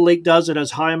coastal lake does. It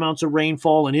has high amounts of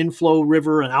rainfall, an inflow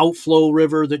river, an outflow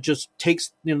river that just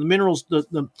takes, the minerals,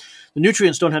 the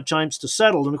nutrients don't have times to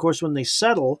settle. And of course, when they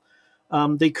settle,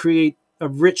 they create a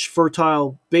rich,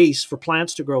 fertile base for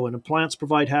plants to grow in. And plants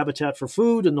provide habitat for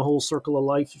food, and the whole circle of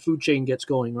life, the food chain gets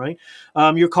going, right?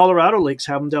 Your Colorado lakes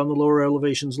have them down the lower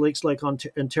elevations, lakes like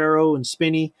Antero and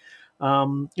Spinney.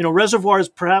 Reservoirs,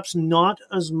 perhaps not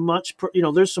as much,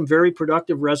 there's some very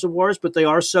productive reservoirs, but they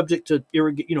are subject to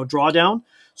drawdown.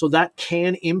 So that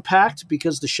can impact,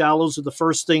 because the shallows are the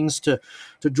first things to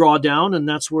draw down. And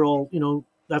that's where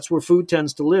that's where food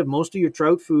tends to live. Most of your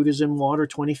trout food is in water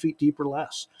 20 feet deep or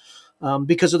less,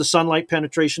 because of the sunlight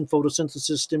penetration,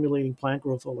 photosynthesis, stimulating plant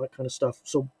growth, all that kind of stuff.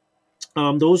 So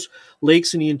those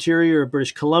lakes in the interior of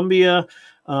British Columbia,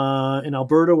 in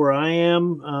Alberta, where I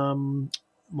am,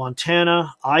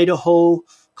 Montana, Idaho,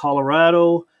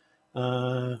 Colorado,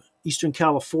 Eastern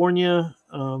California,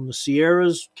 the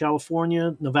Sierras,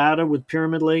 California, Nevada with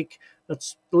Pyramid Lake.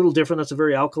 That's a little different. That's a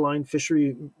very alkaline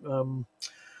fishery.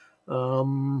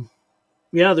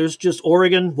 There's just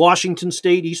Oregon, Washington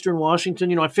State, Eastern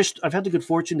Washington. I've had the good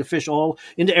fortune to fish all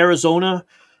into Arizona,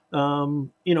 and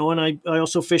I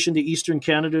also fish into Eastern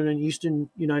Canada and Eastern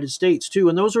United States too.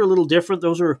 And those are a little different.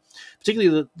 Those are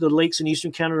particularly the lakes in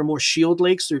Eastern Canada are more shield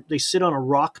lakes. They sit on a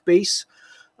rock base,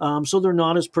 so they're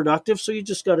not as productive. So you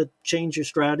just got to change your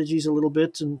strategies a little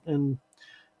bit and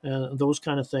those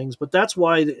kind of things. But that's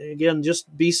why, again,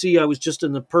 just BC, I was just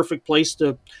in the perfect place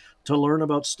to learn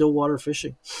about stillwater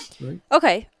fishing. Right?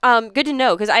 Okay, good to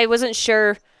know, because I wasn't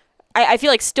sure. I feel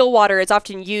like stillwater is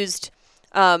often used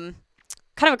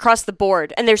kind of across the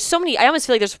board, and there's so many. I almost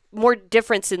feel like there's more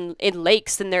difference in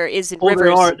lakes than there is in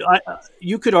rivers. There are.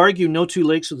 You could argue no two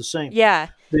lakes are the same. Yeah,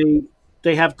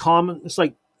 they have common. It's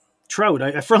like trout.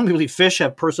 I firmly believe fish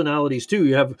have personalities too.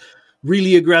 You have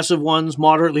really aggressive ones,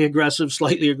 moderately aggressive,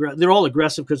 slightly aggressive. They're all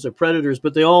aggressive because they're predators,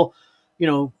 but they all,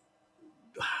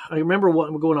 I remember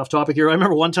we're going off topic here. I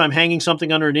remember one time hanging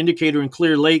something under an indicator in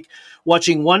Clear Lake,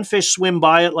 watching one fish swim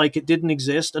by it like it didn't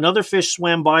exist. Another fish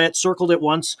swam by it, circled it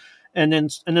once, and then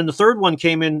the third one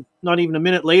came in not even a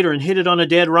minute later and hit it on a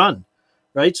dead run.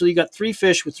 Right, so you got three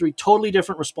fish with three totally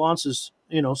different responses.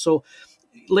 So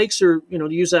lakes are, to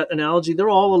use that analogy, they're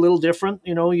all a little different.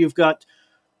 You've got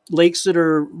lakes that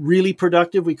are really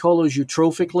productive. We call those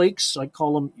eutrophic lakes. I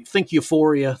call them, think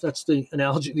euphoria. That's the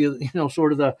analogy,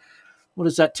 sort of the, what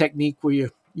is that technique where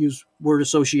you use word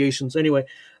associations? Anyway,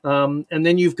 and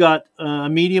then you've got a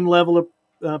medium level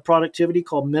of productivity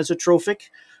called mesotrophic.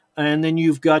 And then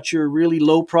you've got your really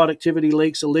low productivity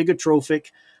lakes, oligotrophic.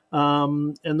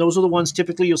 And those are the ones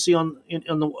typically you'll see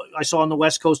I saw on the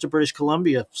west coast of British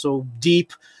Columbia. So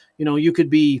deep, you could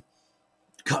be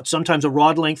sometimes a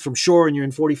rod length from shore and you're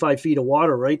in 45 feet of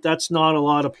water, right? That's not a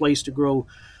lot of place to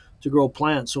grow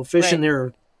plants. So fish in there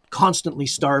are constantly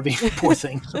starving, poor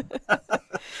things.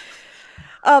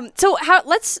 So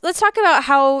let's talk about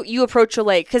how you approach a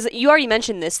lake, because you already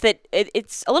mentioned this, that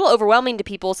it's a little overwhelming to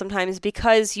people sometimes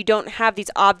because you don't have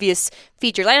these obvious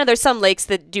features. I know there's some lakes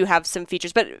that do have some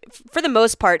features, but for the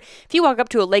most part, if you walk up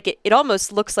to a lake, it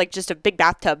almost looks like just a big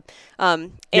bathtub.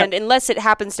 And unless it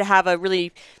happens to have a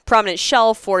really prominent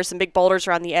shelf or some big boulders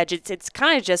around the edge, it's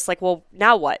kind of just like, well,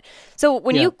 now what? So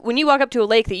when you walk up to a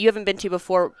lake that you haven't been to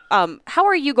before, how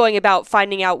are you going about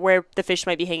finding out where the fish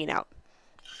might be hanging out?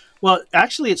 Well,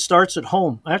 actually, it starts at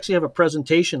home. I actually have a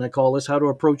presentation, I call this, How to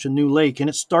Approach a New Lake, and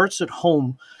it starts at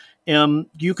home.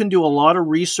 You can do a lot of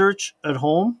research at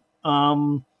home.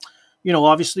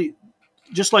 Obviously,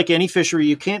 just like any fishery,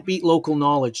 you can't beat local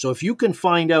knowledge. So if you can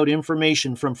find out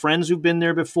information from friends who've been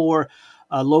there before,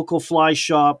 a local fly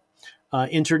shop,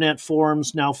 internet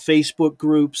forums, now Facebook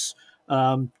groups,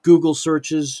 Google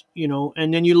searches,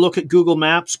 and then you look at Google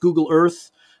Maps, Google Earth.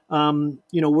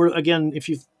 If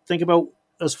you think about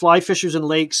as fly fishers in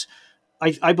lakes,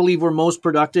 I believe we're most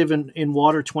productive in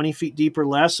water 20 feet deep or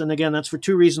less. And again, that's for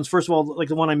two reasons. First of all, like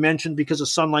the one I mentioned, because of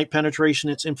sunlight penetration,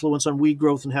 its influence on weed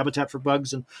growth and habitat for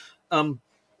bugs. But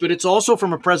it's also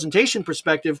from a presentation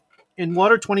perspective, in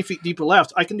water 20 feet deep or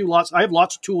less, I have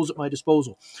lots of tools at my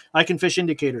disposal. I can fish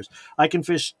indicators. I can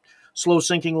fish slow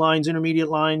sinking lines, intermediate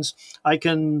lines. I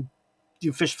can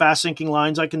do fish fast sinking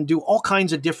lines. I can do all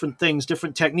kinds of different things,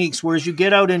 different techniques. Whereas you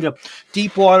get out into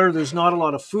deep water, there's not a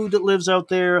lot of food that lives out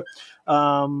there.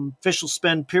 Fish will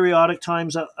spend periodic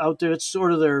times out there. It's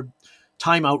sort of their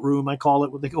timeout room, I call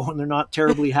it, where they go when they're not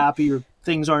terribly happy or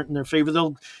things aren't in their favor.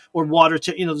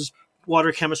 There's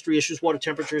water chemistry issues, water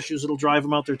temperature issues that'll drive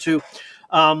them out there too.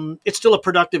 It's still a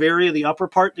productive area, the upper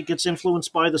part that gets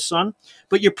influenced by the sun,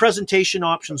 but your presentation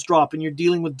options drop and you're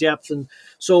dealing with depth. And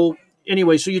so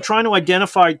anyway, so you're trying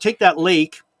to take that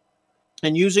lake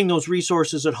and using those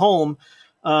resources at home.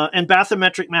 And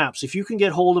bathymetric maps. If you can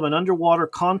get hold of an underwater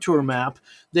contour map,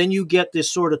 then you get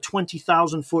this sort of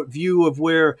 20,000 foot view of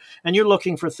where, and you're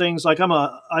looking for things like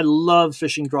I love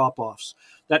fishing drop-offs.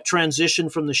 That transition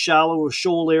from the shallow or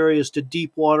shoal areas to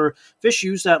deep water. Fish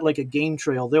use that like a game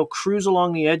trail. They'll cruise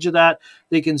along the edge of that.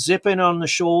 They can zip in on the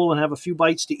shoal and have a few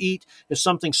bites to eat. If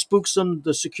something spooks them,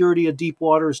 the security of deep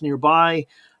water is nearby.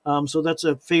 So that's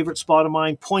a favorite spot of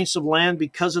mine. Points of land,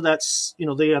 because of that,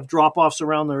 they have drop-offs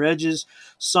around their edges,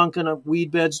 sunken up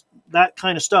weed beds, that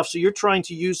kind of stuff. So you're trying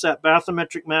to use that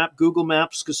bathymetric map, Google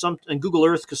Maps, and Google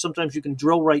Earth, because sometimes you can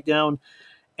drill right down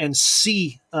and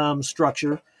see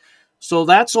structure. So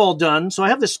that's all done. So I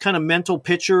have this kind of mental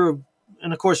picture of,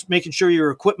 and of course, making sure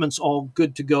your equipment's all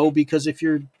good to go, because if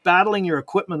you're battling your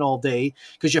equipment all day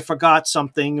because you forgot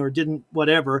something or didn't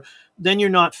whatever, then you're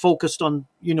not focused on,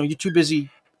 you're too busy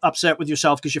upset with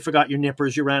yourself because you forgot your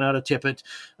nippers, you ran out of tippet,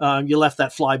 you left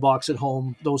that fly box at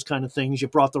home, those kind of things, you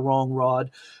brought the wrong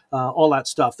rod, all that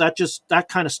stuff. That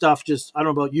kind of stuff just, I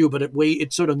don't know about you, but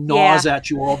it sort of gnaws at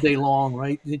you all day long,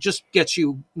 right? It just gets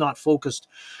you not focused.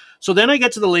 So then I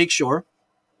get to the lakeshore,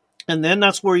 and then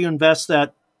that's where you invest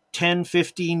that 10,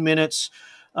 15 minutes,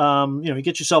 you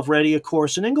get yourself ready, of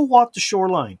course, and then go walk the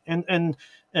shoreline and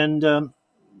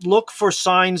look for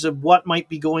signs of what might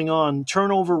be going on.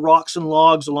 Turn over rocks and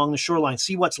logs along the shoreline.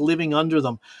 See what's living under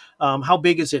them. How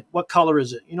big is it? What color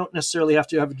is it? You don't necessarily have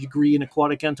to have a degree in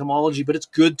aquatic entomology, but it's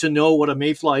good to know what a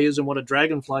mayfly is and what a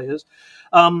dragonfly is.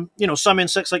 Some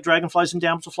insects like dragonflies and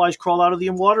damselflies crawl out of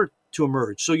the water to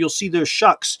emerge. So you'll see their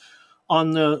shucks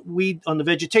on the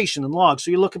vegetation and logs.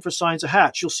 So you're looking for signs of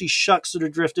hatch. You'll see shucks that are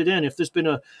drifted in. If there's been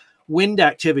a wind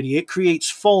activity, it creates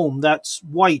foam that's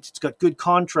white. It's got good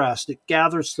contrast. It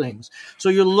gathers things. So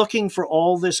you're looking for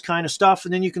all this kind of stuff.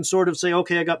 And then you can sort of say,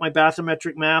 okay, I got my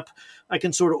bathymetric map. I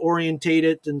can sort of orientate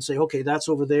it and say, okay, that's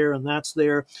over there and that's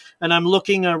there. And I'm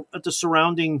looking at the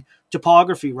surrounding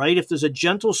topography, right? If there's a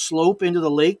gentle slope into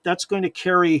the lake, that's going to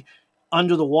carry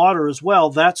under the water as well.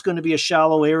 That's going to be a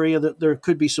shallow area that there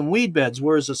could be some weed beds,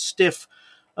 whereas a stiff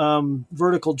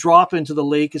vertical drop into the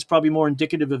lake is probably more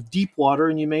indicative of deep water,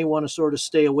 and you may want to sort of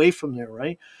stay away from there,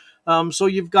 right? So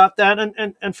you've got that,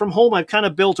 and from home I've kind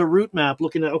of built a route map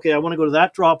looking at, okay, I want to go to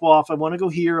that drop off, I want to go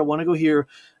here,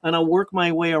 and I'll work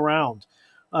my way around.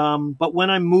 But when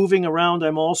I'm moving around,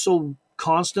 I'm also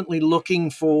constantly looking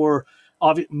for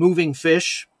moving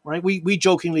fish, right? We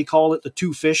jokingly call it the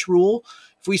 2 fish rule.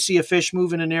 If we see a fish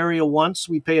move in an area once,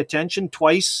 we pay attention.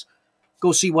 Twice,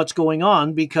 go see what's going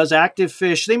on, because active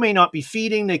fish, they may not be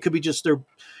feeding. They could be just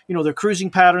their cruising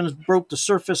patterns broke the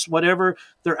surface, whatever.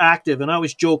 They're active. And I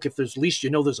always joke, if there's, at least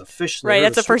there's a fish there. Right,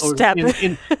 that's the first step.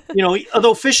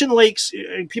 Although fish in lakes,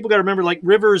 people got to remember, like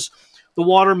rivers, the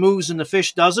water moves and the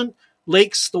fish doesn't.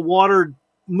 Lakes, the water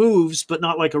moves, but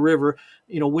not like a river,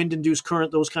 wind-induced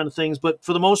current, those kind of things. But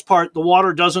for the most part, the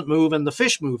water doesn't move and the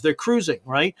fish move. They're cruising,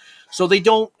 right? So they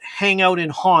don't hang out in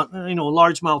haunt,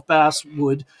 largemouth bass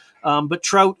would. But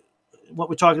trout, what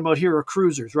we're talking about here, are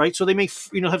cruisers, right? So they may,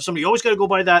 have somebody, you always got to go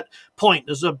by that point.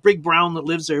 There's a big brown that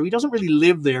lives there. He doesn't really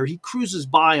live there. He cruises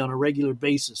by on a regular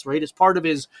basis, right? It's part of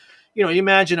his, you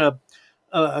imagine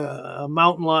a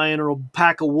mountain lion or a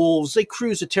pack of wolves. They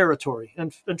cruise a territory,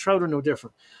 and trout are no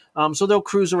different. So they'll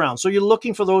cruise around. So you're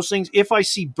looking for those things. If I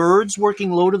see birds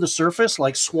working low to the surface,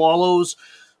 like swallows,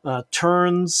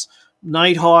 terns,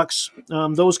 nighthawks,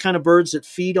 those kind of birds that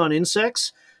feed on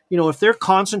insects, if they're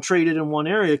concentrated in one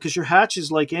area, because your hatches,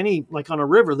 like on a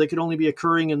river, they could only be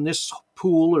occurring in this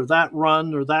pool or that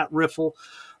run or that riffle.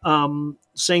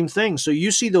 Same thing. So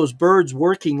you see those birds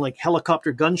working like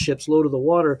helicopter gunships low to the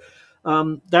water.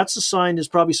 That's a sign there's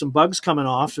probably some bugs coming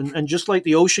off. And just like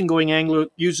the ocean-going angler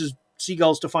uses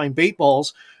seagulls to find bait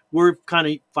balls, we're kind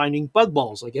of finding bug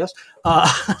balls, I guess.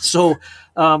 So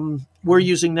we're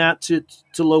using that to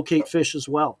locate fish as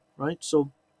well, right?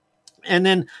 So, and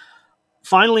then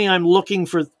finally, I'm looking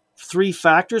for 3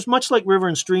 factors, much like river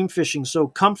and stream fishing. So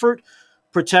comfort,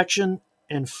 protection,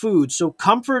 and food. So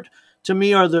comfort, to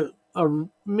me, are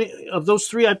of those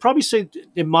 3, I'd probably say,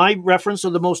 in my reference, are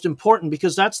the most important,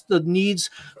 because that's the needs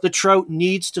the trout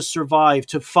needs to survive,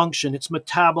 to function. It's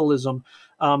metabolism,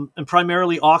 and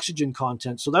primarily oxygen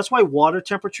content. So that's why water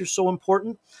temperature is so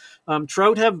important.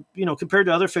 Trout have, compared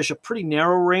to other fish, a pretty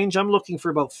narrow range. I'm looking for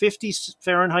about 50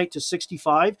 Fahrenheit to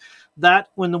 65. That,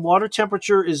 when the water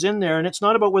temperature is in there, and it's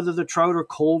not about whether the trout are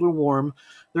cold or warm,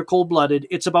 they're cold-blooded,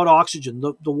 it's about oxygen.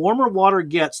 The warmer water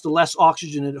gets, the less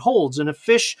oxygen it holds. And if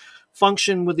fish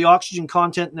function with the oxygen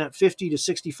content in that 50 to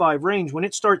 65 range, when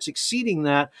it starts exceeding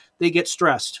that, they get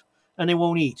stressed and they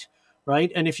won't eat,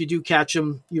 right? And if you do catch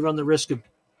them, you run the risk of,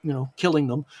 killing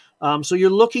them. So you're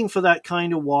looking for that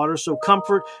kind of water. So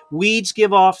comfort, weeds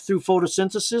give off through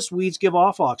photosynthesis. Weeds give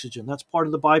off oxygen. That's part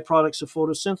of the byproducts of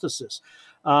photosynthesis.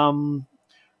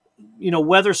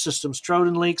 Weather systems, trout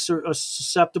and lakes are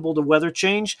susceptible to weather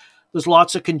change. There's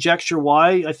lots of conjecture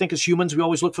why. I think as humans, we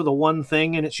always look for the one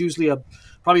thing, and it's usually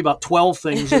probably about 12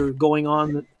 things that are going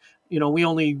on that, we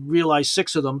only realize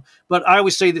 6 of them. But I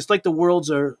always say it's like the world's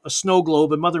a snow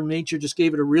globe, and Mother Nature just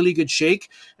gave it a really good shake.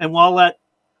 And while that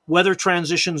weather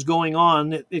transition's going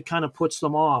on, it kind of puts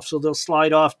them off. So they'll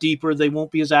slide off deeper. They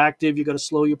won't be as active. You got to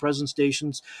slow your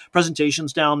presentations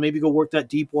down. Maybe go work that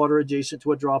deep water adjacent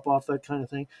to a drop off, that kind of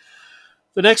thing.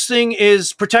 The next thing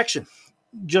is protection.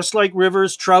 Just like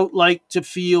rivers, trout like to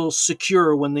feel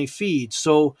secure when they feed.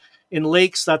 So in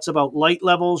lakes, that's about light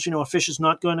levels. A fish is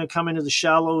not going to come into the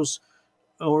shallows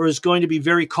or is going to be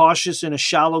very cautious in a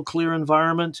shallow, clear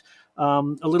environment. A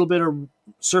little bit of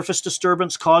surface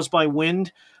disturbance caused by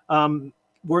wind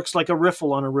works like a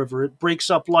riffle on a river. It breaks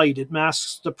up light. It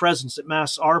masks the presence. It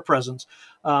masks our presence.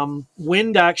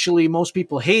 Wind, actually, most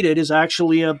people hate it, is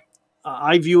actually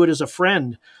I view it as a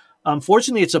friend.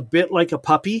 Unfortunately, it's a bit like a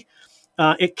puppy.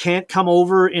 It can't come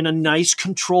over in a nice,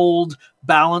 controlled,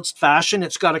 balanced fashion.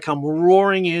 It's got to come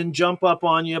roaring in, jump up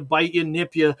on you, bite you,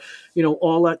 nip you,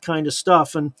 all that kind of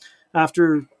stuff. And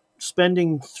after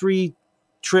spending 3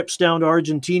 trips down to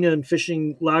Argentina and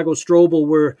fishing Lago Strobel,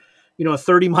 where, a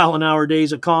 30-mile-an-hour day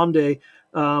is a calm day,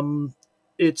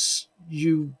 it's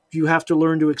you have to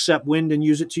learn to accept wind and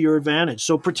use it to your advantage.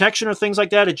 So protection or things like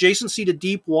that, adjacency to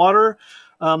deep water,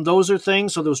 those are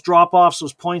things. So those drop-offs,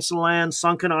 those points of land,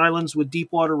 sunken islands with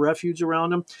deep water refuge around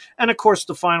them. And of course,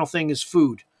 the final thing is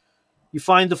food. You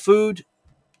find the food,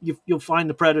 you'll find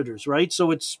the predators, right? So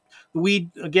it's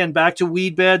weed, again, back to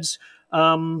weed beds.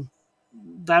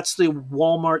 That's the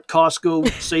Walmart, Costco,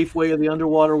 Safeway of the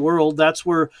underwater world. That's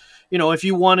where, if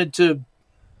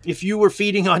you were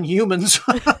feeding on humans,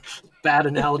 bad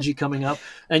analogy coming up,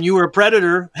 and you were a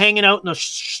predator hanging out in a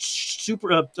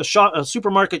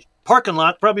supermarket parking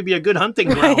lot, probably be a good hunting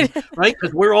ground, right?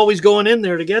 Because we're always going in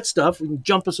there to get stuff. We can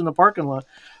jump us in the parking lot.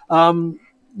 I'm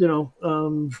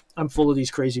full of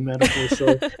these crazy metaphors.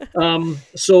 Those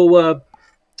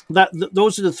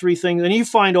are the 3 things, and you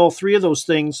find all 3 of those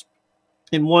things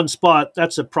in one spot.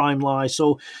 That's a prime lie.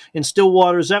 So in still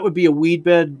waters, that would be a weed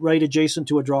bed right adjacent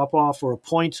to a drop off, or a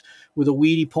point with a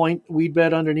weed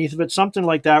bed underneath of it, something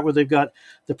like that, where they've got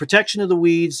the protection of the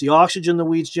weeds, the oxygen the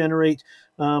weeds generate,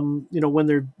 when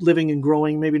they're living and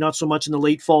growing, maybe not so much in the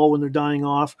late fall when they're dying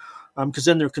off, because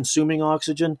then they're consuming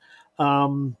oxygen.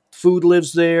 Food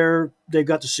lives there. They've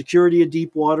got the security of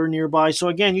deep water nearby. So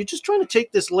again, you're just trying to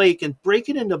take this lake and break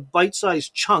it into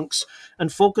bite-sized chunks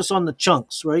and focus on the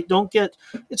chunks, right?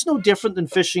 It's no different than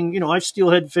fishing. I've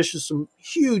steelhead fished some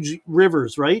huge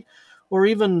rivers, right? Or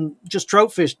even just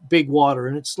trout fish, big water.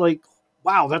 And it's like,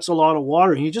 wow, that's a lot of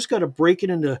water. And you just got to break it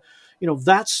into,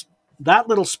 that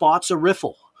little spot's a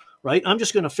riffle, right? I'm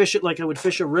just going to fish it like I would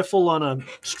fish a riffle on a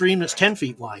stream that's 10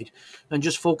 feet wide and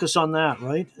just focus on that,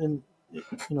 right? And,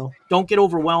 don't get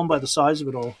overwhelmed by the size of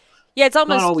it all. Yeah, it's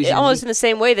almost in the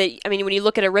same way that, when you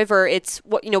look at a river, it's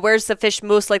what, where's the fish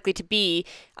most likely to be?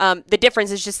 The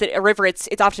difference is just that a river, it's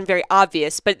often very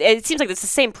obvious, but it seems like it's the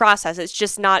same process. It's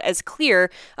just not as clear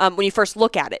when you first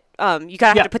look at it. You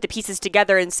kind of have to put the pieces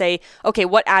together and say, okay,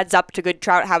 what adds up to good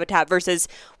trout habitat versus,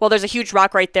 well, there's a huge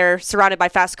rock right there surrounded by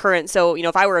fast current. So,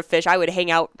 if I were a fish, I would hang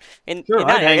out in that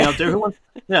I'd area. hang out there.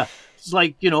 Yeah. It's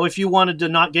like, if you wanted to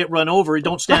not get run over,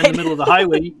 don't stand in the middle of the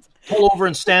highway. Pull over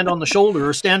and stand on the shoulder,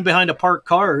 or stand behind a parked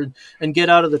car and get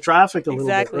out of the traffic a little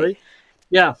bit, right?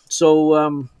 Yeah.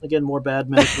 So, again, more bad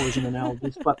metaphors and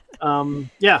analogies. But,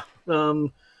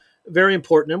 very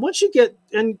important. And once you get,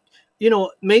 and,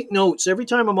 make notes. Every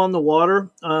time I'm on the water,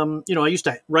 I used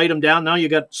to write them down. Now you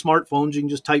got smartphones. You can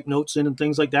just type notes in and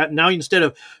things like that. And now instead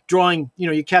of drawing,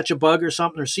 you catch a bug or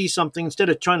something or see something, instead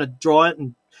of trying to draw it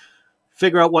and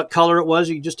figure out what color it was,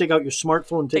 you can just take out your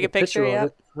smartphone and take a picture of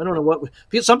it. I don't know what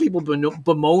some people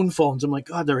bemoan phones. I'm like,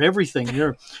 God, they're everything.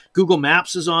 Google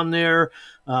Maps is on there.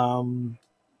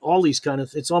 All these kind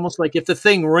of, it's almost like if the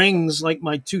thing rings, like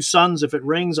my 2 sons, if it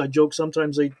rings, I joke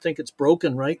sometimes they think it's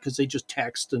broken, right? Because they just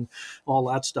text and all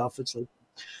that stuff. It's like,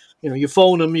 you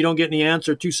phone them, you don't get any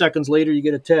answer. 2 seconds later, you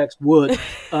get a text. Would.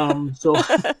 So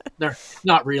they're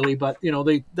not really, but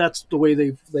that's the way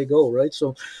they go, right?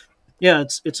 So yeah,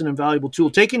 it's an invaluable tool.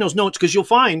 Taking those notes, because you'll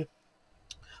find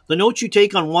the notes you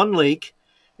take on one lake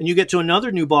and you get to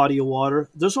another new body of water,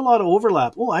 there's a lot of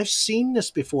overlap. Oh, I've seen this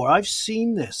before. I've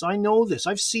seen this. I know this.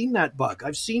 I've seen that bug.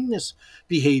 I've seen this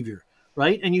behavior,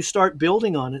 right? And you start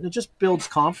building on it, and it just builds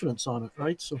confidence on it,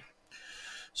 right? So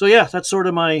yeah, that's sort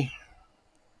of my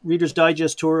Reader's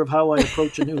Digest tour of how I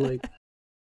approach a new lake.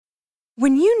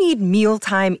 When you need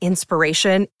mealtime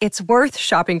inspiration, it's worth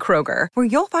shopping Kroger, where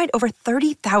you'll find over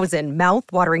 30,000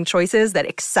 mouth-watering choices that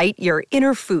excite your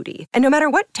inner foodie. And no matter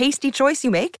what tasty choice you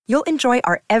make, you'll enjoy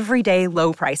our everyday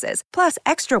low prices, plus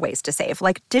extra ways to save,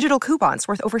 like digital coupons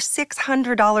worth over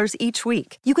 $600 each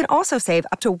week. You can also save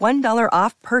up to $1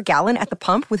 off per gallon at the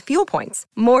pump with fuel points.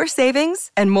 More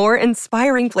savings and more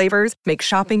inspiring flavors make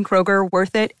shopping Kroger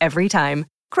worth it every time.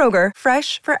 Kroger,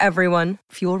 fresh for everyone.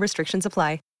 Fuel restrictions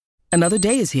apply. Another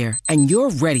day is here, and you're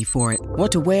ready for it.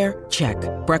 What to wear? Check.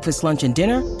 Breakfast, lunch, and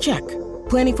dinner? Check.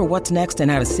 Planning for what's next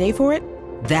and how to save for it?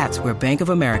 That's where Bank of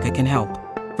America can help.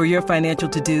 For your financial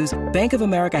to-dos, Bank of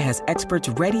America has experts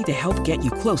ready to help get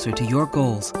you closer to your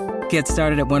goals. Get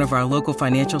started at one of our local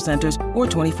financial centers or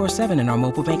 24/7 in our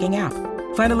mobile banking app.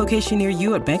 Find a location near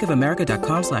you at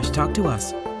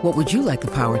bankofamerica.com/talktous. What would you like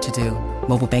the power to do?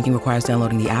 Mobile banking requires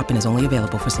downloading the app and is only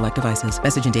available for select devices.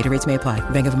 Message and data rates may apply.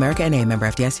 Bank of America N.A., member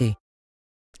FDIC.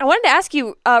 I wanted to ask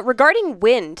you regarding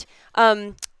wind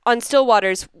on still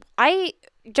waters. I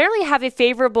generally have a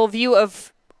favorable view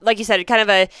of, like you said, kind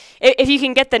of if you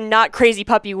can get the not crazy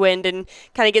puppy wind and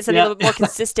kind of get something a little bit more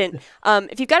consistent.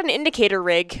 If you've got an indicator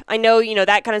rig, I know,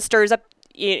 that kind of stirs up.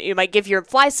 You might give your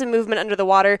flies some movement under the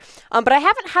water, but I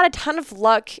haven't had a ton of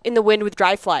luck in the wind with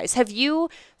dry flies. Have you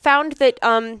found that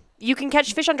you can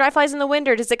catch fish on dry flies in the wind,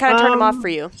 or does it kind of turn them off for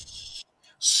you?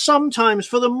 Sometimes.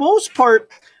 For the most part,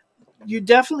 you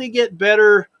definitely get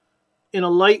better in a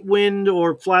light wind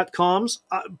or flat calms.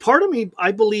 Part of me,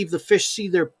 I believe the fish see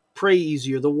their prey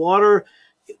easier. The water,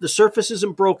 the surface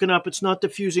isn't broken up. It's not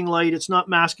diffusing light. It's not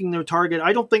masking their target.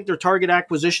 I don't think their target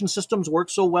acquisition systems work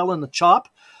so well in the chop.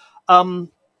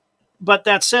 But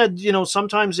that said,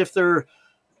 sometimes if they're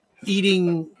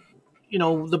eating,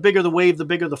 the bigger the wave, the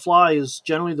bigger the fly is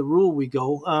generally the rule we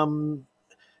go.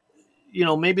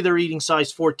 Maybe they're eating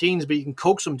size 14s, but you can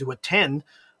coax them to a 10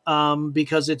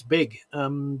 because it's big.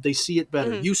 They see it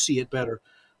better. Mm-hmm. You see it better.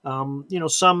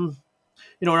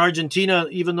 In Argentina,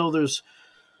 even though there's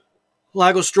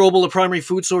Lago Strobel, the primary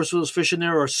food source for those fish in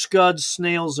there are scuds,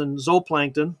 snails, and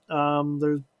zooplankton.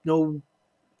 There's no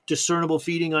discernible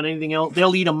feeding on anything else.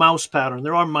 They'll eat a mouse pattern.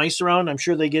 There are mice around. I'm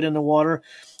sure they get in the water,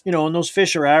 and those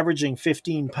fish are averaging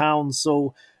 15 pounds,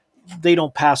 so they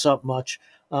don't pass up much.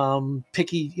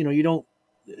 Picky,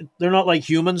 they're not like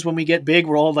humans. When we get big,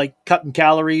 we're all like cutting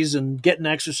calories and getting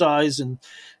exercise and,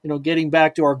 getting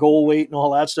back to our goal weight and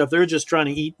all that stuff. They're just trying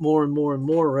to eat more and more and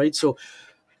more, right? So,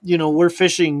 we're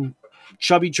fishing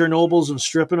chubby Chernobyls and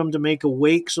stripping them to make a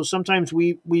wake. So sometimes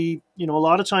we a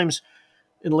lot of times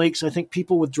in lakes, I think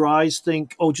people with dries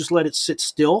think, just let it sit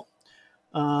still,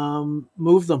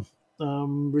 move them,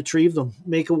 retrieve them,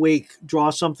 make a wake,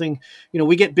 draw something.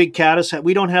 We get big caddis.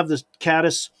 We don't have the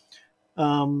caddis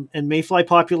and mayfly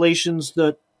populations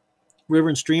that river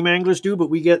and stream anglers do,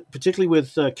 but we get, particularly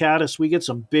with caddis, we get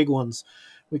some big ones.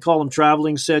 We call them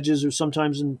traveling sedges, or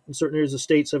sometimes in certain areas of the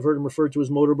States, I've heard them referred to as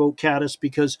motorboat caddis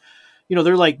because,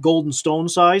 they're like golden stone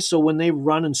size. So when they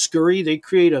run and scurry, they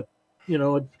create a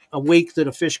wake that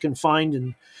a fish can find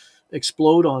and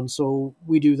explode on. So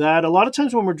we do that. A lot of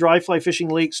times when we're dry fly fishing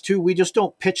lakes too, we just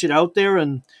don't pitch it out there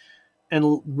and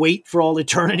wait for all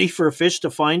eternity for a fish to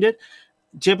find it.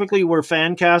 Typically we're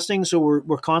fan casting, so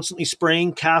we're constantly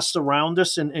spraying casts around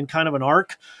us in kind of an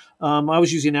arc. I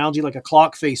was using an analogy like a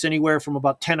clock face, anywhere from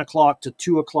about 10 o'clock to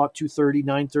 2 o'clock, 2:30,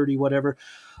 9:30, whatever.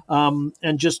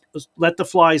 And just let the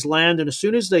flies land. And as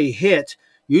soon as they hit,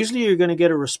 usually you're going to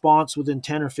get a response within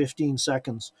 10 or 15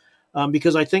 seconds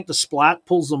because I think the splat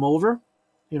pulls them over.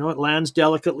 It lands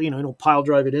delicately, pile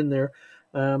drive it in there.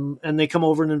 And they come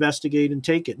over and investigate and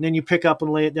take it. And then you pick up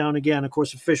and lay it down again. Of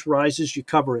course, if fish rises, you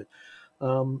cover it.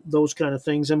 Those kind of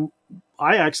things. And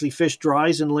I actually fish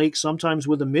dries in lakes sometimes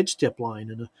with a midge tip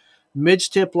line. And a midge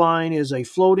tip line is a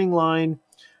floating line.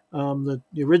 The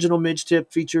original midge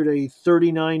tip featured a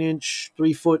 39-inch,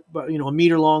 3 foot, a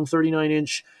meter long,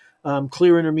 39-inch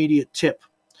clear intermediate tip.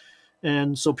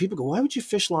 And so people go, why would you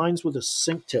fish lines with a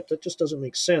sink tip? That just doesn't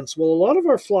make sense. Well, a lot of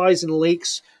our flies in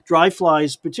lakes, dry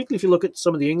flies, particularly if you look at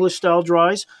some of the English style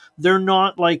dries, they're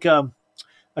not like a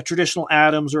traditional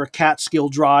Adams or a Catskill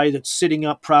dry that's sitting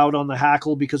up proud on the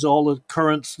hackle because all the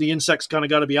currents, the insects kind of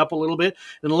got to be up a little bit.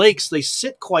 In lakes, they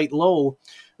sit quite low.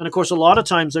 And of course, a lot of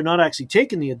times they're not actually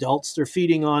taking the adults. They're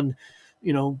feeding on,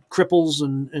 cripples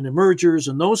and emergers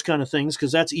and those kind of things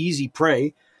because that's easy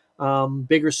prey.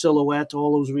 Bigger silhouette,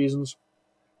 all those reasons.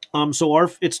 So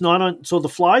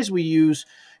the flies we use,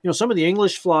 some of the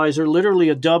English flies are literally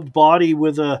a dubbed body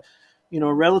with a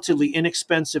relatively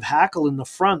inexpensive hackle in the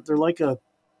front. They're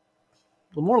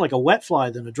more like a wet fly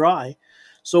than a dry.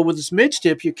 So with this midge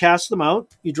tip, you cast them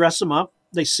out, you dress them up,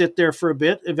 they sit there for a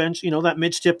bit. Eventually, that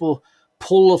midge tip will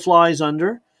pull the flies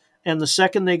under. And the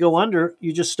second they go under,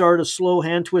 you just start a slow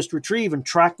hand twist retrieve and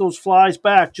track those flies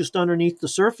back just underneath the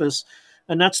surface.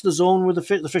 And that's the zone where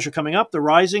the fish are coming up. They're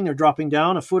rising, they're dropping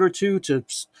down a foot or two to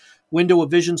window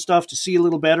of vision stuff to see a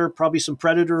little better, probably some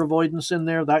predator avoidance in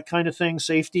there, that kind of thing,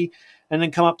 safety, and then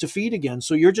come up to feed again.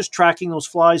 So you're just tracking those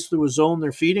flies through a zone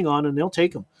they're feeding on, and they'll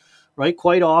take them, right?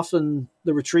 Quite often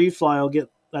the retrieve fly will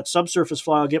get, that subsurface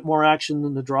fly will get more action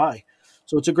than the dry.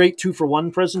 So it's a great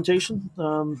 2-for-1 presentation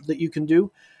that you can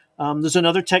do. There's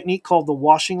another technique called the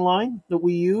washing line that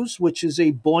we use, which is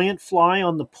a buoyant fly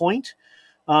on the point.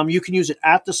 You can use it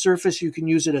at the surface. You can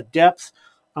use it at depth.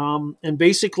 And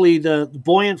basically the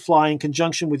buoyant fly in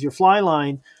conjunction with your fly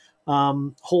line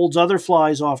holds other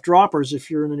flies off droppers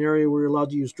if you're in an area where you're allowed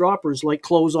to use droppers, like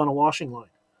clothes on a washing line.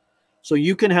 So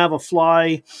you can have a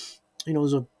fly,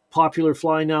 there's a popular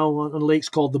fly now on lakes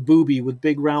called the booby with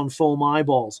big round foam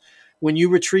eyeballs. When you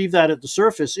retrieve that at the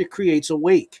surface, it creates a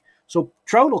wake. So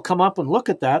trout will come up and look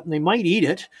at that, and they might eat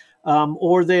it,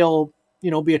 or they'll,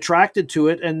 be attracted to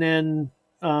it, and then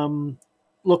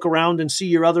look around and see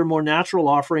your other more natural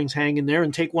offerings hanging there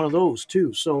and take one of those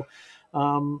too. So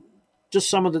just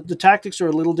some of the tactics are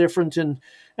a little different, and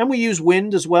we use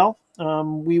wind as well.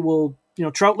 We will,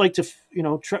 trout like to,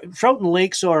 trout in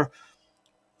lakes are,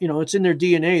 it's in their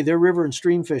DNA. They're river and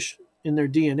stream fish in their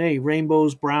DNA.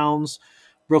 Rainbows, browns,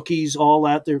 brookies, all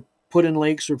that. They're put in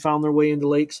lakes or found their way into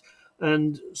lakes.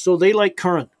 And so they like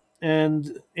current,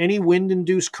 and any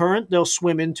wind-induced current they'll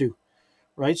swim into,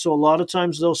 right? So a lot of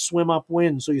times they'll swim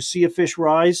upwind. So you see a fish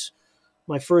rise,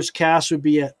 my first cast would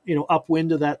be at,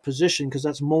 upwind of that position, because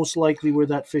that's most likely where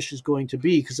that fish is going to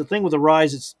be. Because the thing with a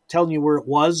rise, it's telling you where it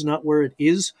was, not where it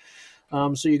is.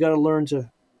 So you got to learn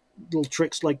little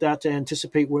tricks like that to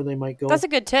anticipate where they might go. That's a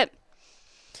good tip.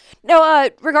 Now,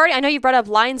 regarding, I know you brought up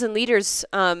lines and leaders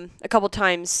a couple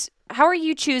times. How are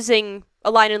you choosing a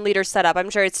line and leader setup? I'm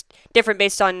sure it's different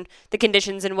based on the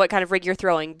conditions and what kind of rig you're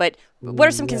throwing, but what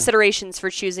are some considerations for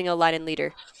choosing a line and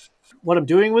leader? What I'm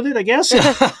doing with it, I guess.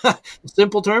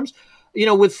 Simple terms.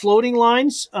 With floating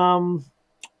lines,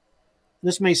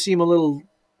 this may seem a little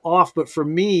off, but for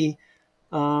me,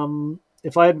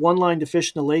 if I had one line to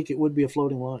fish in a lake, it would be a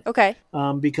floating line. Okay.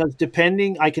 Because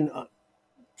depending, I can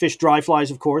fish dry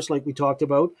flies, of course, like we talked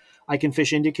about. I can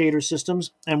fish indicator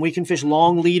systems, and we can fish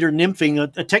long leader nymphing,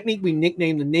 a technique we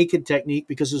nicknamed the naked technique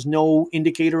because there's no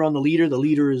indicator on the leader. The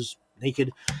leader is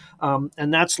naked.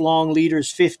 And that's long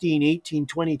leaders, 15, 18,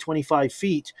 20, 25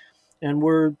 feet. And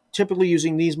we're typically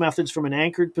using these methods from an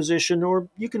anchored position, or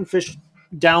you can fish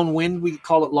downwind. We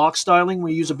call it lock styling.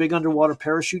 We use a big underwater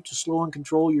parachute to slow and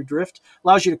control your drift.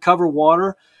 Allows you to cover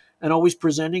water and always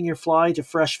presenting your fly to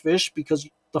fresh fish, because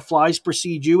the flies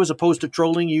precede you as opposed to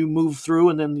trolling. You move through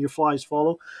and then your flies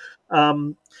follow.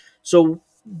 So,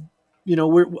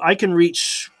 I can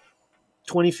reach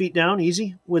 20 feet down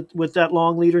easy with that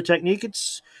long leader technique.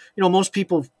 It's, most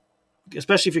people,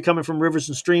 especially if you're coming from rivers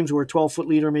and streams where a 12-foot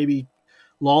leader may be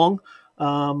long,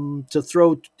 to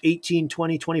throw 18,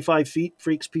 20, 25 feet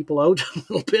freaks people out a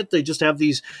little bit. They just have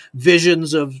these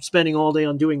visions of spending all day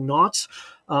on doing knots.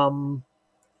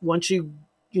 Once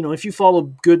if you follow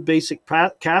good basic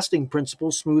casting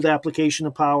principles, smooth application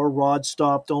of power, rod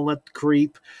stop, don't let it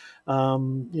creep,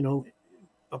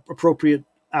 appropriate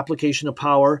application of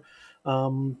power,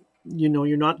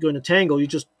 you're not going to tangle. You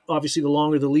just, obviously the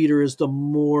longer the leader is, the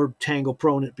more tangle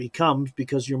prone it becomes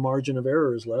because your margin of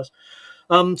error is less.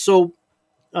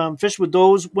 Fish with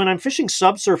those. When I'm fishing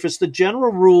subsurface, the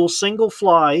general rule, single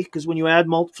fly, because when you add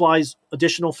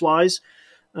additional flies,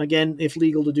 again, if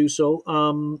legal to do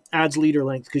so, adds leader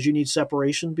length because you need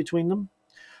separation between them.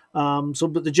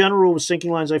 But the general rule with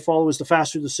sinking lines I follow is the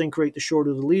faster the sink rate, the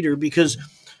shorter the leader, because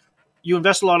you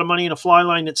invest a lot of money in a fly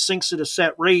line that sinks at a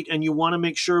set rate, and you want to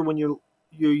make sure when you're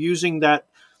using that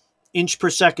inch per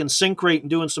second sink rate and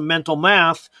doing some mental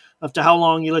math of to how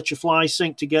long you let your fly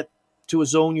sink to get to a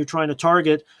zone you're trying to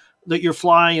target, that your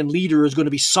fly and leader is going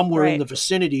to be somewhere in the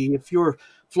vicinity. If your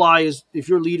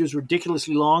leader is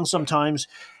ridiculously long, sometimes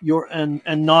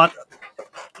and not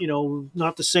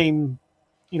the same.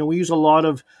 We use a lot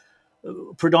of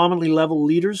predominantly level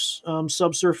leaders,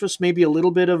 subsurface, maybe a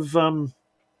little bit of,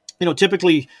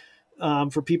 typically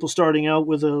for people starting out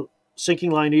with a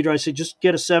sinking line leader, I say just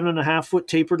get a 7.5 foot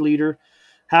tapered leader.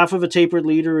 Half of a tapered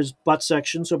leader is butt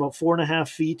section, so about 4.5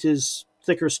 feet is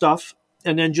thicker stuff,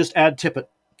 and then just add tippet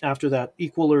after that,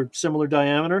 equal or similar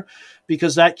diameter,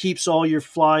 because that keeps all your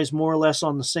flies more or less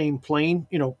on the same plane,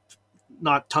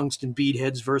 not tungsten bead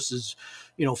heads versus,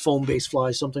 foam-based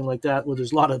flies, something like that, where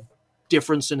there's a lot of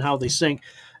difference in how they sink.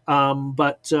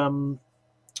 But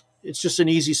it's just an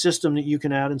easy system that you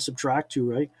can add and subtract to,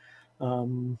 right?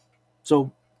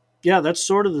 So, yeah, that's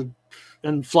sort of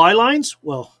and fly lines.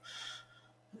 Well,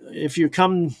 if you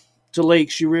come to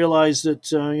lakes, you realize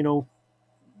that,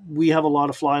 we have a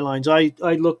lot of fly lines. I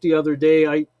looked the other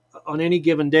day, on any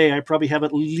given day, I probably have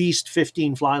at least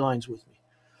 15 fly lines with me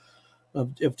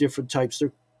of different types.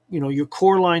 They're, your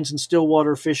core lines in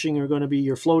stillwater fishing are going to be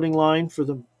your floating line for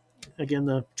the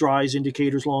dries,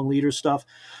 indicators, long leader stuff.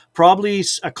 Probably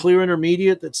a clear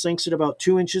intermediate that sinks at about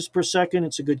 2 inches per second.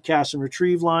 It's a good cast and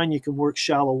retrieve line. You can work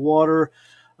shallow water.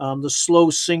 The slow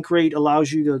sink rate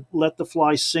allows you to let the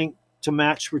fly sink to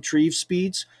match retrieve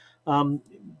speeds,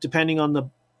 depending on the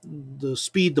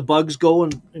speed the bugs go.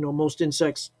 And most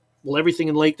insects, everything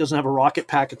in lake doesn't have a rocket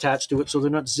pack attached to it, so they're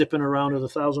not zipping around at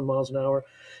 1,000 miles an hour.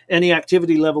 And the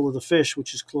activity level of the fish,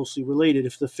 which is closely related.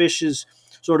 If the fish is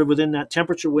sort of within that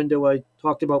temperature window I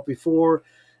talked about before,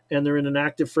 and they're in an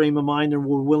active frame of mind and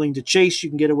we're willing to chase, you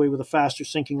can get away with a faster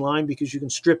sinking line because you can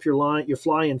strip your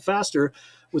fly in faster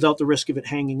without the risk of it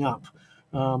hanging up.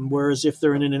 Whereas if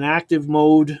they're in an inactive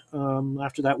mode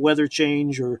after that weather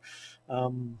change or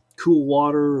cool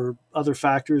water or other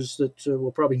factors that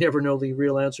we'll probably never know the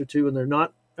real answer to, and they're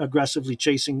not aggressively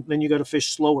chasing, then you got to fish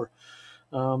slower.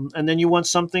 And then you want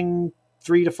something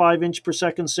 3 to 5 inch per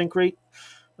second sink rate,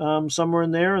 somewhere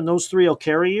in there, and those three will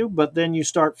carry you. But then you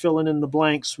start filling in the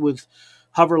blanks with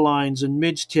hover lines and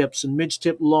midge tips and midge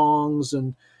tip longs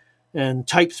and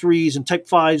type 3s and type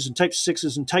 5s and type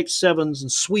 6s and type 7s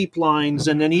and sweep lines,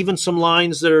 and then even some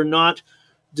lines that are not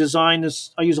designed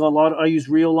as, I use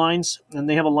reel lines, and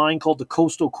they have a line called the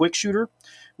Coastal Quick Shooter,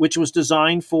 which was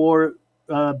designed for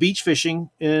beach fishing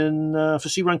for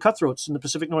sea run cutthroats in the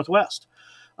Pacific Northwest.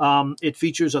 It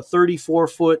features a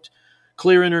 34-foot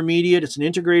clear intermediate. It's an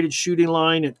integrated shooting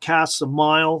line. It casts a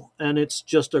mile, and it's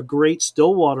just a great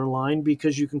stillwater line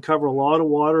because you can cover a lot of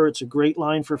water. It's a great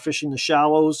line for fishing the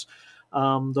shallows,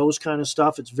 those kind of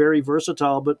stuff. It's very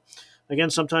versatile, but again,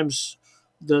 sometimes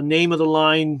the name of the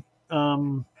line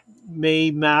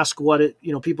may mask what it,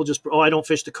 people just, I don't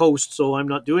fish the coast, so I'm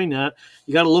not doing that.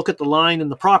 You got to look at the line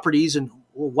and the properties and,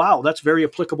 wow, that's very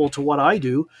applicable to what I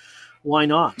do. Why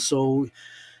not? So,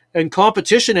 and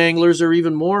competition anglers are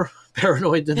even more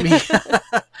paranoid than me.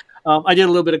 I did a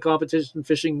little bit of competition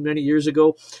fishing many years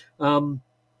ago.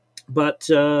 But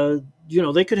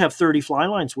they could have 30 fly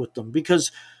lines with them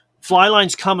because fly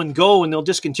lines come and go and they'll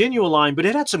discontinue a line, but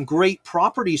it had some great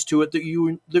properties to it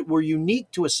that were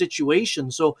unique to a situation.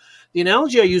 So the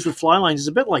analogy I use with fly lines is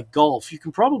a bit like golf. You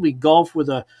can probably golf with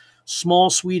a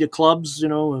small suite of clubs,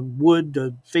 and wood,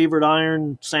 a favorite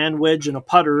iron, sand wedge, and a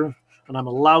putter. And I'm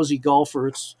a lousy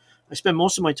golfer. I spend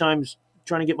most of my time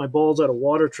trying to get my balls out of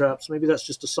water traps. Maybe that's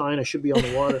just a sign I should be on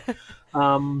the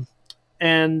water.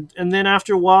 And then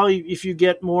after a while, if you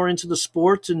get more into the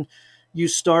sport and you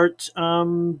start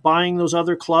buying those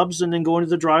other clubs and then going to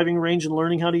the driving range and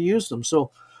learning how to use them.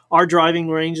 So our driving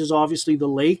range is obviously the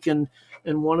lake. And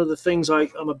one of the things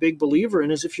I'm a big believer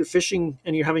in is if you're fishing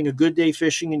and you're having a good day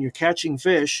fishing and you're catching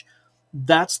fish,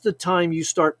 that's the time you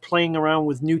start playing around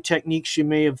with new techniques you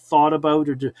may have thought about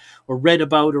or read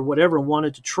about or whatever and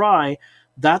wanted to try.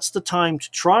 That's the time to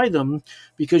try them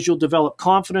because you'll develop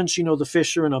confidence. The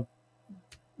fish are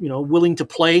willing to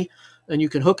play, and you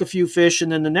can hook a few fish.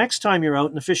 And then the next time you're out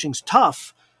and the fishing's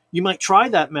tough, you might try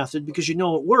that method because it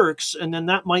works. And then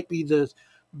that might be the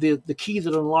key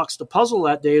that unlocks the puzzle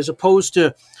that day, as opposed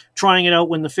to trying it out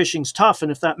when the fishing's tough.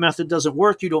 And if that method doesn't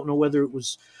work, you don't know whether it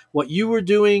was what you were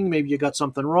doing. Maybe you got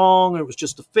something wrong, or it was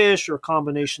just the fish, or a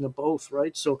combination of both,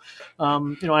 right? So,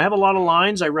 I have a lot of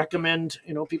lines. I recommend,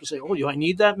 people say, oh, I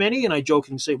need that many? And I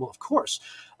jokingly say, well, of course.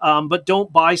 But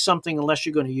don't buy something unless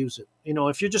you're going to use it.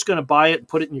 If you're just going to buy it and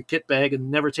put it in your kit bag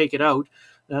and never take it out,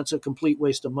 that's a complete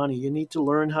waste of money. You need to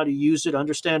learn how to use it,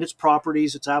 understand its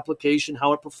properties, its application,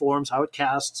 how it performs, how it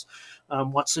casts,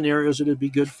 what scenarios it would be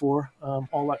good for,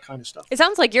 all that kind of stuff. It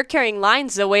sounds like you're carrying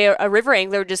lines the way a river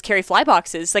angler would just carry fly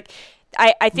boxes. Like,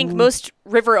 I think most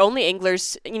river-only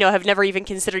anglers, have never even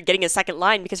considered getting a second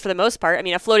line because for the most part,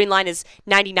 a floating line is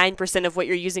 99% of what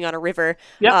you're using on a river.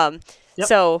 Yep.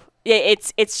 So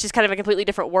it's just kind of a completely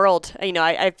different world. I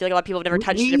feel like a lot of people have never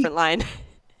touched a different line.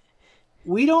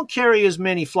 We don't carry as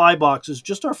many fly boxes.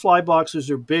 Just our fly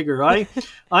boxes are bigger.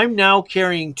 I'm now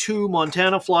carrying 2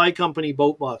 Montana Fly Company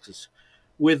boat boxes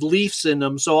with leafs in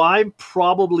them. So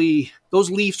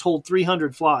those leafs hold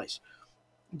 300 flies,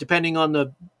 depending on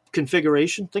the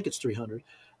configuration. I think it's 300.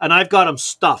 And I've got them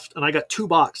stuffed, and I got 2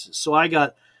 boxes. So I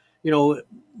got,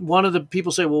 one of the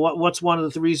people say, well, what's one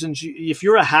of the reasons if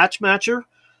you're a hatch matcher,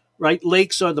 right?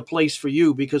 Lakes are the place for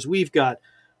you because we've got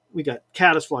we got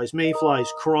caddisflies, mayflies,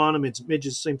 chironomids,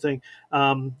 midges, same thing,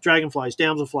 dragonflies,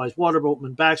 damselflies,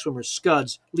 waterboatmen, backswimmers,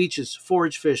 scuds, leeches,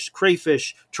 forage fish,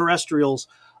 crayfish, terrestrials.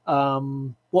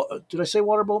 What did I say?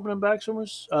 Waterboatmen and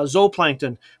backswimmers,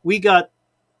 zooplankton. We got,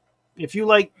 if you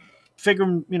like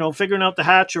figuring out the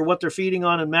hatch or what they're feeding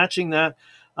on and matching that.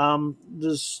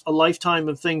 There's a lifetime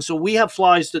of things. So we have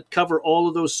flies that cover all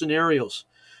of those scenarios,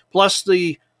 plus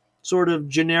the sort of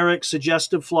generic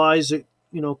suggestive flies that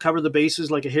cover the bases,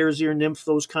 like a hare's ear nymph,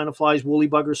 those kind of flies, woolly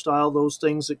bugger style, those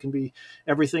things that can be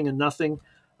everything and nothing.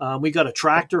 We got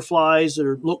attractor flies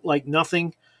that look like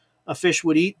nothing a fish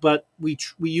would eat, but we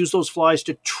use those flies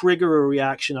to trigger a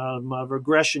reaction out of them, of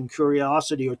aggression,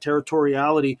 curiosity, or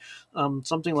territoriality,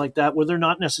 something like that, where they're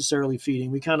not necessarily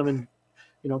feeding. We kind of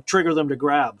trigger them to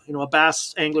grab. A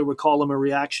bass angler would call them a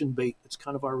reaction bait. It's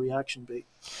kind of our reaction bait.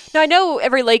 Now, I know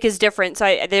every lake is different,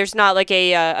 so there's not like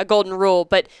a golden rule,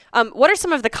 but what are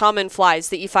some of the common flies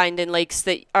that you find in lakes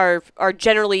that are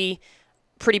generally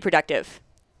pretty productive?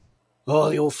 Oh,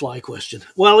 the old fly question.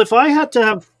 Well, if I had to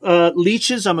have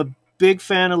leeches, I'm a big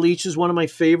fan of leeches. One of my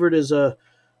favorite is a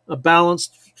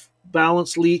balanced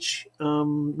leech,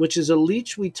 which is a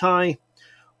leech we tie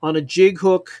on a jig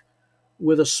hook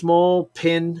with a small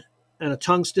pin and a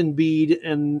tungsten bead,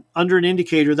 and under an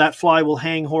indicator, that fly will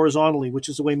hang horizontally, which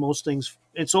is the way most things.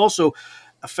 It's also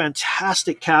a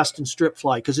fantastic cast and strip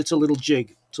fly because it's a little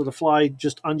jig. So the fly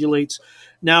just undulates.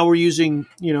 Now we're using,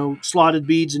 slotted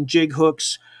beads and jig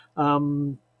hooks.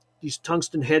 These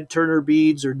tungsten head turner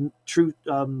beads or true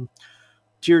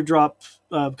teardrop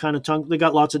kind of tongue. They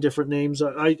got lots of different names.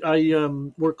 I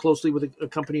work closely with a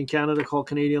company in Canada called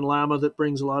Canadian Llama that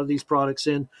brings a lot of these products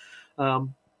in.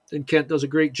 And Kent does a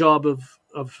great job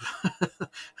of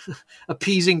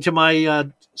appeasing to my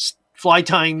fly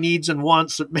tying needs and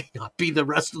wants that may not be the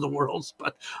rest of the world's,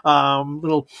 but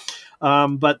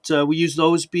we use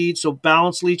those beads. So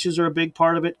balance leeches are a big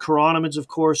part of it. Chironomids, of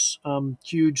course,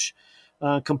 huge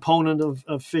component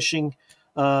of fishing.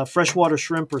 Freshwater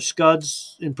shrimp or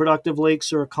scuds in productive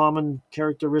lakes are a common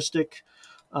characteristic.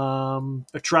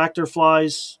 Attractor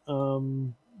flies,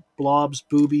 blobs,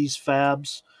 boobies,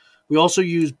 fabs. We also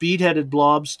use bead-headed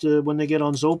blobs when they get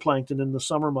on zooplankton in the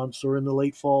summer months or in the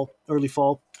late fall, early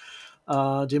fall,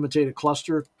 to imitate a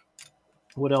cluster.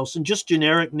 What else? And just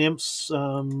generic nymphs,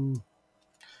 that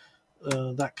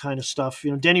kind of stuff.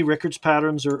 Denny Rickards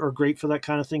patterns are great for that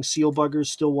kind of thing. Seal buggers,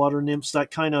 stillwater nymphs, that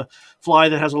kind of fly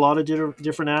that has a lot of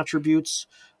different attributes.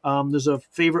 There's a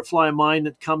favorite fly of mine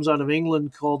that comes out of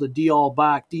England called a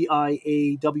Diawl-Bach,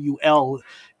 Diawl.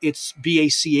 It's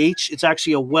BACH. It's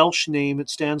actually a Welsh name.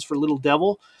 It stands for little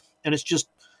devil, and it's just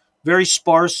very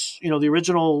sparse. The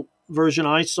original version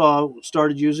I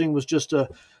started using was just a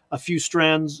few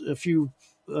strands, a few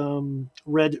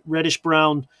reddish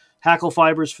brown hackle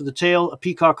fibers for the tail, a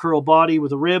peacock curl body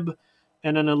with a rib,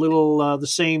 and then a little the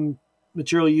same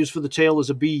material used for the tail is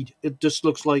a bead. It just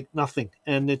looks like nothing,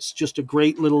 and it's just a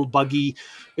great little buggy.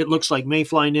 It looks like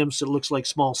mayfly nymphs. It looks like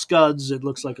small scuds. It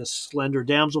looks like a slender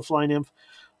damselfly nymph.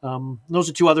 Those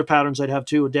are two other patterns I'd have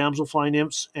too: a damselfly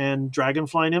nymphs and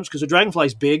dragonfly nymphs, because the dragonfly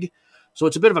is big, so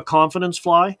it's a bit of a confidence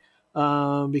fly.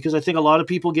 Because I think a lot of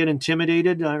people get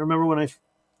intimidated. I remember when I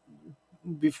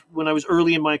was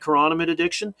early in my chironomid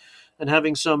addiction, and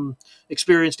having some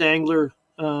experienced angler.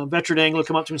 Veteran angler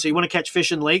come up to me and say, "You want to catch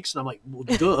fish in lakes?" And I'm like, "Well,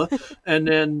 duh." And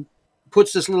then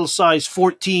puts this little size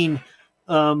 14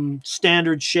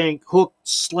 standard shank hook,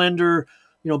 slender.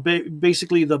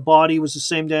 Basically the body was the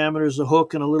same diameter as the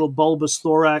hook, and a little bulbous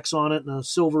thorax on it, and a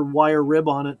silver wire rib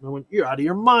on it. And I went, "You're out of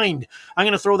your mind! I'm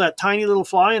going to throw that tiny little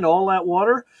fly into all that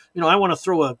water? I want to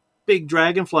throw a big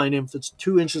dragonfly nymph that's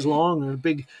 2 inches long and a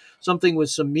big something with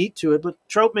some meat to it." But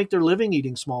trout make their living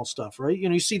eating small stuff, right?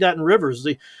 You see that in rivers.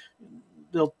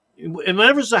 And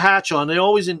whenever there's a hatch on, they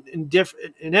always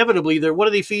inevitably what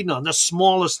are they feeding on? The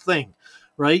smallest thing,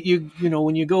 right?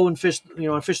 When you go and fish,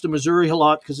 I fish the Missouri a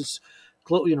lot because it's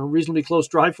reasonably close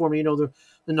drive for me.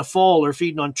 In the fall they're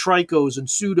feeding on tricos and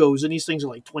pseudos, and these things are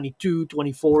like 22,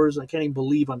 24s. I can't even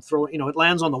believe I'm throwing. It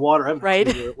lands on the water. I haven't right.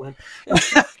 Where it went.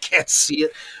 I can't see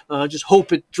it. Just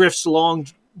hope it drifts along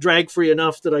drag free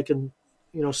enough that I can,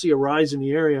 see a rise in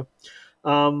the area.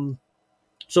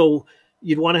 So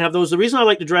you'd want to have those. The reason I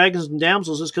like the dragons and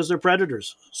damsels is because they're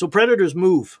predators. So predators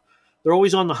move. They're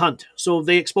always on the hunt. So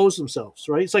they expose themselves,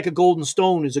 right? It's like a golden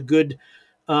stone is a good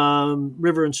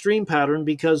river and stream pattern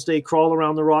because they crawl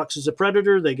around the rocks as a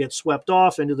predator. They get swept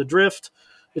off into the drift.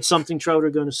 It's something trout are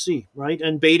going to see, right?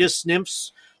 And Baetis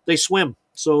nymphs, they swim.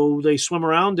 So they swim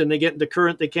around and they get in the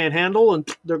current they can't handle and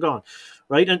they're gone,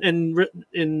 right? And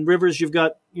in rivers, you've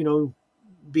got,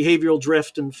 behavioral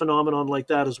drift and phenomenon like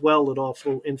that as well that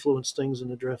also influence things in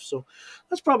the drift. So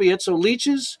that's probably it. So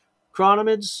leeches,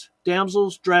 chironomids,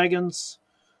 damsels, dragons,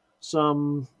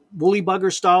 some woolly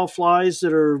bugger style flies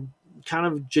that are kind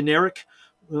of generic.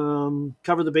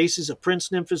 Cover the bases. A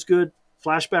prince nymph is good.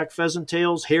 Flashback pheasant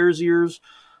tails, hare's ears.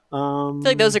 I feel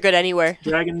like those are good anywhere.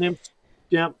 Dragon nymphs.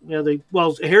 Yeah.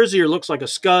 A hare's ear looks like a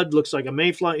scud, looks like a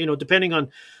mayfly, depending on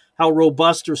how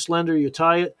robust or slender you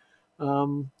tie it.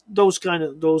 Those kind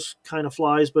of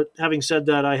flies. But having said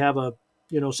that, I have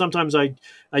sometimes I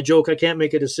joke I can't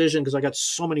make a decision because I got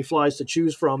so many flies to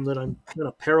choose from that I'm kind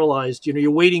of paralyzed.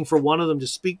 You're waiting for one of them to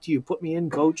speak to you. Put me in,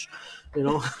 coach.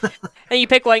 And you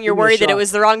pick one, you're worried that it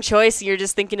was the wrong choice. You're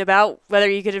just thinking about whether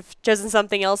you could have chosen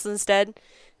something else instead.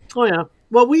 Oh yeah.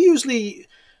 Well, we usually,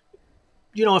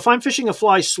 if I'm fishing a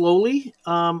fly slowly,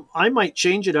 I might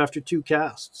change it after 2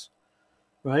 casts,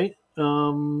 right?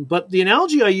 But the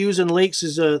analogy I use in lakes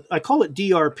is I call it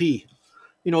DRP.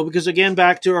 Because again,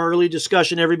 back to our early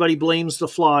discussion, everybody blames the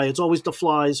fly. It's always the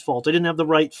fly's fault. They didn't have the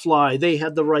right fly. They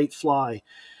had the right fly.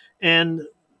 And,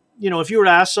 if you were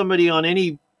to ask somebody on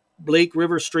any lake,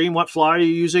 river, stream, what fly are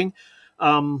you using?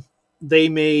 They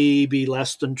may be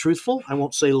less than truthful. I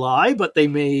won't say lie, but they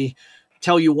may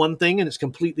tell you one thing and it's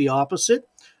completely opposite.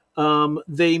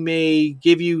 They may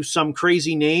give you some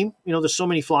crazy name. There's so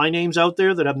many fly names out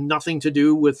there that have nothing to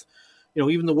do with,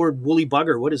 even the word woolly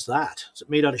bugger. What is that? Is it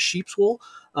made out of sheep's wool?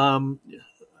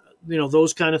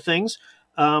 Those kind of things.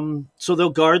 So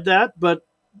they'll guard that,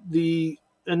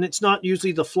 and it's not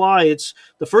usually the fly. It's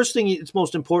the first thing. It's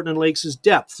most important in lakes is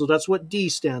depth. So that's what D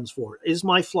stands for. Is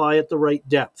my fly at the right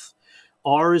depth?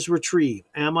 R is retrieve.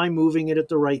 Am I moving it at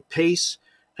the right pace?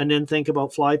 And then think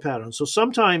about fly patterns. So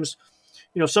sometimes,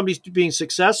 if somebody's being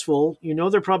successful,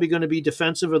 they're probably going to be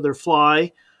defensive of their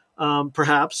fly,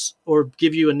 perhaps, or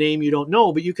give you a name you don't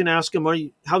know. But you can ask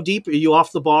them, how deep? Are you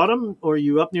off the bottom? Or are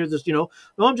you up near this? No,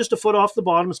 I'm just a foot off the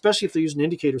bottom, especially if they're using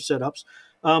indicator setups.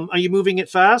 Are you moving it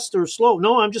fast or slow?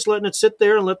 No, I'm just letting it sit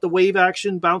there and let the wave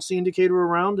action bounce the indicator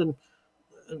around.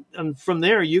 And from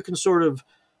there, you can sort of,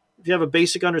 if you have a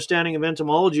basic understanding of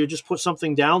entomology, you just put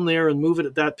something down there and move it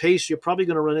at that pace, you're probably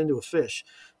going to run into a fish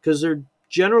because they're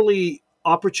generally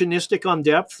opportunistic on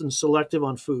depth and selective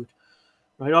on food,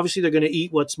 right? Obviously, they're going to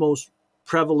eat what's most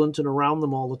prevalent and around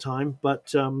them all the time.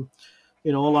 But, a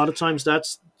lot of times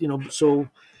that's, so,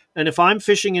 and if I'm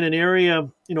fishing in an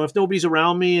area, if nobody's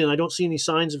around me and I don't see any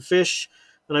signs of fish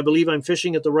and I believe I'm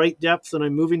fishing at the right depth and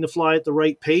I'm moving the fly at the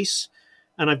right pace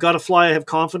and I've got a fly I have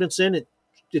confidence in,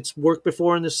 it's worked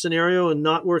before in this scenario and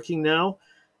not working now.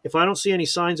 If I don't see any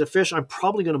signs of fish, I'm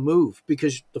probably going to move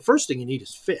because the first thing you need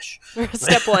is fish.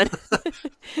 Step one.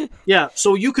 Yeah.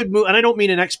 So you could move, and I don't mean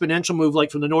an exponential move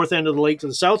like from the north end of the lake to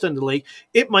the south end of the lake.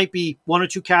 It might be 1 or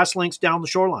 2 cast lengths down the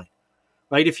shoreline,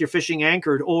 right? If you're fishing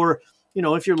anchored, or,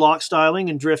 if you're lock styling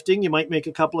and drifting, you might make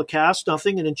a couple of casts,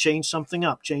 nothing, and then change something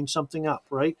up,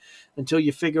 right? Until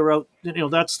you figure out,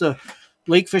 that's the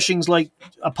lake fishing's like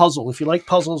a puzzle. If you like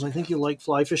puzzles, I think you like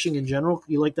fly fishing in general.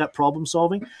 You like that problem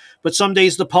solving. But some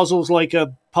days the puzzle's like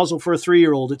a puzzle for a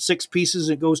 3-year-old. It's 6 pieces.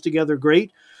 It goes together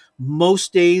great.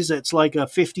 Most days it's like a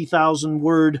 50,000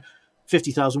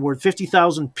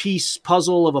 piece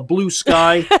puzzle of a blue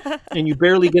sky, and you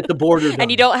barely get the border done.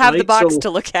 And you don't have the box to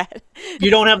look at.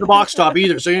 You don't have the box top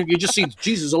either. So you just see,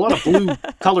 Jesus, a lot of blue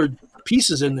colored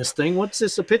pieces in this thing. What's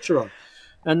this a picture of?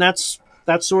 And that's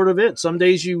sort of it. Some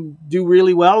days you do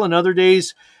really well and other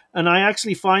days, and I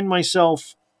actually find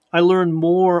myself, I learn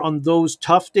more on those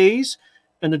tough days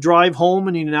and the drive home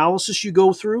and the analysis you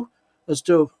go through as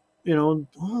to,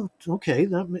 okay,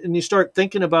 and you start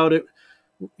thinking about it,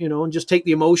 and just take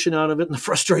the emotion out of it and the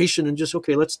frustration and just,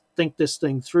 okay, let's think this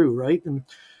thing through, right? And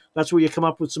that's where you come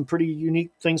up with some pretty unique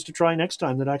things to try next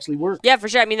time that actually work. Yeah, for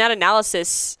sure. I mean, that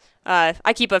analysis,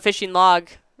 I keep a fishing log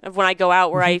of when I go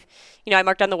out where I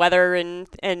mark down the weather and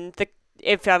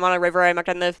if I'm on a river, I mark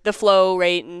down the flow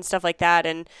rate and stuff like that.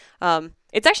 And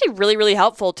it's actually really, really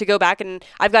helpful to go back, and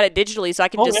I've got it digitally so I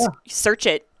can search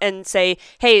it and say,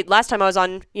 hey, last time I was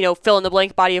on, fill in the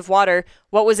blank body of water,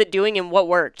 what was it doing and what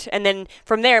worked? And then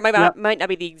from there, it might not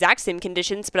be the exact same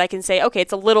conditions, but I can say, okay,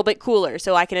 it's a little bit cooler,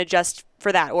 so I can adjust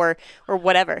for that or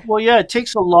whatever. Well, yeah, it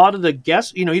takes a lot of the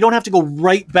guess. You don't have to go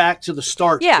right back to the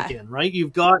start again, right?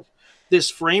 You've got this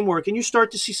framework and you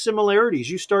start to see similarities.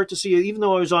 You start to see, even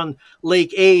though I was on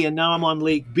Lake A and now I'm on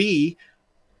Lake B,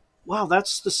 wow,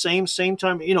 that's the same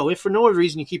time. If for no other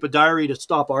reason you keep a diary to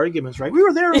stop arguments, right? We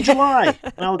were there in July.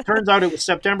 Now it turns out it was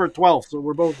September 12th, so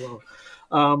we're both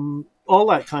wrong. All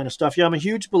that kind of stuff. Yeah, I'm a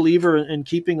huge believer in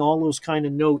keeping all those kind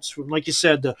of notes from, like you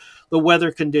said, the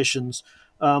weather conditions,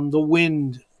 the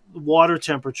wind, water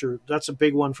temperature, that's a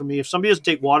big one for me. If somebody doesn't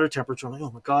take water temperature, I'm like,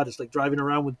 oh my God, it's like driving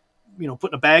around with,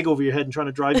 putting a bag over your head and trying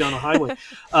to drive down a highway.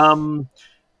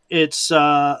 It's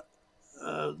the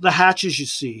hatches you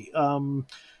see,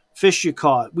 fish you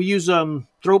caught. We use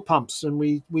throat pumps, and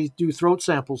we do throat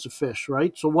samples of fish,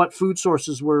 right? So what food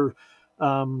sources were,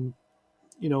 on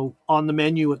the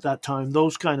menu at that time,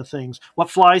 those kind of things. What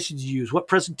flies did you use? What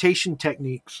presentation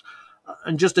techniques?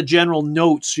 And just a general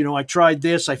notes. I tried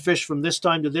this. I fished from this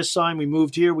time to this time. We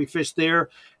moved here. We fished there,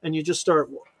 and you just start.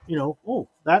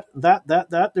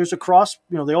 That. There's a cross.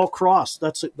 They all cross.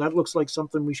 That looks like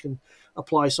something we can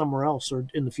apply somewhere else or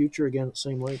in the future again at the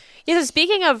same way. Yeah, so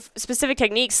speaking of specific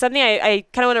techniques, something I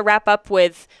kind of want to wrap up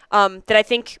with that I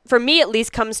think, for me at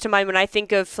least, comes to mind when I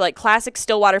think of like classic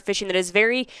stillwater fishing that is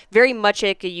very, very much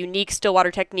like a unique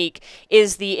stillwater technique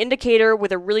is the indicator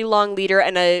with a really long leader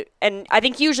and I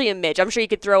think usually a midge. I'm sure you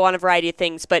could throw on a variety of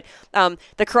things, but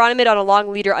the chironomid on a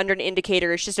long leader under an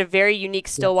indicator is just a very unique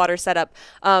stillwater setup.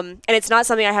 And it's not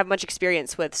something I have much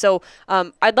experience with. So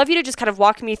I'd love you to just kind of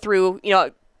walk me through,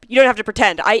 you don't have to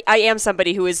pretend. I am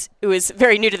somebody who is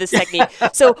very new to this technique.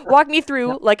 So walk me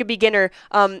through, like a beginner,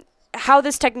 how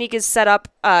this technique is set up,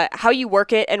 how you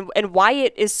work it, and why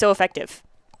it is so effective.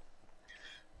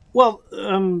 Well,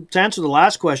 to answer the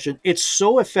last question, it's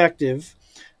so effective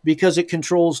because it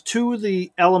controls two of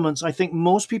the elements I think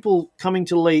most people coming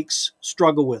to lakes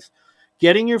struggle with.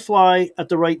 Getting your fly at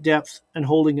the right depth and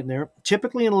holding it there.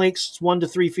 Typically in lakes, it's 1 to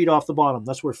 3 feet off the bottom.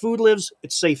 That's where food lives.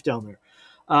 It's safe down there.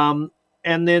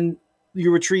 And then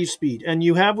your retrieve speed. And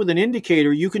you have with an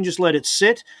indicator, you can just let it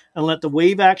sit and let the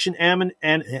wave action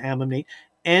animate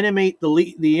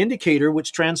the indicator,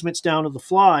 which transmits down to the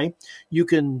fly. You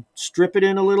can strip it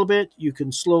in a little bit. You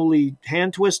can slowly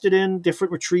hand twist it in.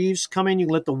 Different retrieves come in. You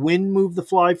can let the wind move the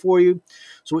fly for you.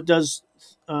 So it does,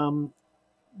 and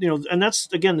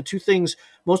that's, again, the two things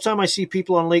most time I see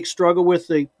people on lakes struggle with.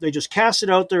 They just cast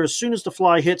it out there. As soon as the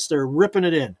fly hits, they're ripping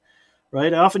it in.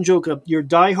 Right. I often joke your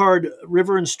diehard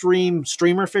river and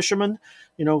streamer fishermen,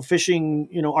 fishing,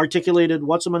 articulated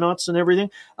what's-a-nuts and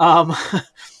everything.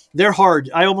 They're hard.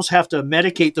 I almost have to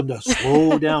medicate them to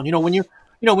slow down. When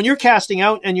you're casting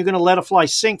out and you're going to let a fly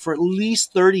sink for at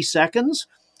least 30 seconds,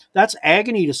 that's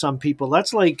agony to some people.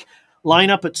 That's like line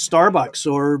up at Starbucks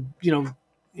or,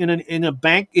 in a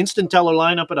bank, instant teller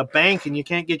line up at a bank, and you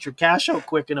can't get your cash out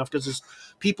quick enough because there's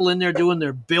people in there doing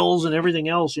their bills and everything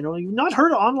else. You've not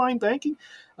heard of online banking,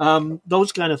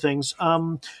 those kind of things.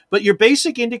 But your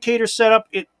basic indicator setup,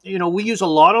 we use a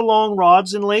lot of long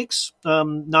rods in lakes,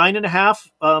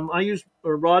 9.5. I use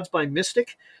rods by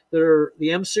Mystic. They're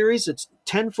the M series. It's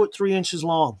 10 foot 3 inches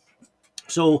long.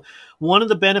 So one of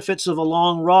the benefits of a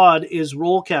long rod is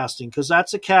roll casting, because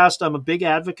that's a cast I'm a big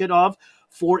advocate of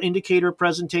for indicator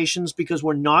presentations, because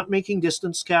we're not making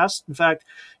distance casts. In fact,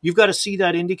 you've got to see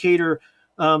that indicator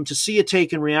to see a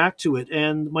take and react to it.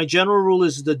 And my general rule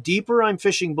is the deeper I'm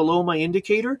fishing below my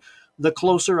indicator, the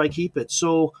closer I keep it.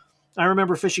 So I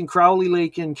remember fishing Crowley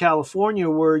Lake in California,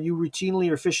 where you routinely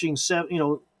are fishing,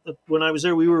 when I was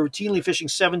there, we were routinely fishing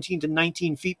 17 to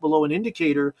 19 feet below an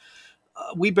indicator.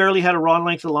 We barely had a rod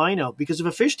length of line out, because if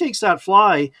a fish takes that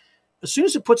fly, as soon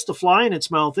as it puts the fly in its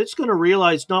mouth, it's going to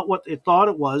realize not what it thought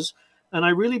it was. And I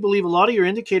really believe a lot of your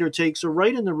indicator takes are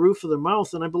right in the roof of their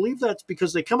mouth. And I believe that's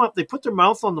because they come up, they put their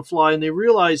mouth on the fly, and they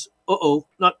realize,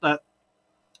 not that.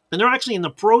 And they're actually in the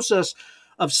process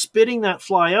of spitting that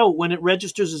fly out when it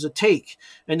registers as a take.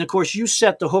 And of course, you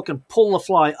set the hook and pull the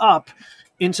fly up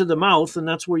into the mouth, and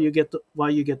that's where you get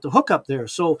the hook up there.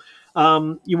 So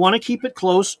you want to keep it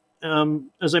close.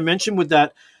 As I mentioned with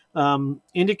that,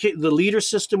 indicate the leader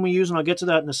system we use, and I'll get to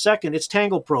that in a second. It's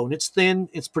tangle prone. It's thin.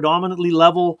 It's predominantly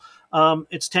level.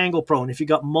 It's tangle prone. If you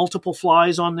got multiple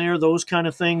flies on there, those kind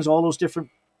of things, all those different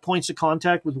points of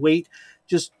contact with weight,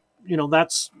 just,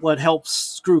 that's what helps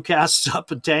screw casts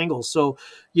up and tangles. So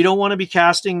you don't want to be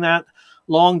casting that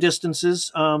long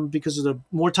distances because of the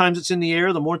more times it's in the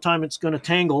air, the more time it's going to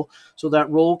tangle. So that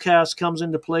roll cast comes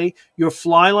into play. Your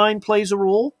fly line plays a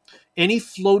role. Any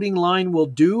floating line will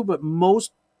do, but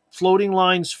most floating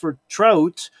lines for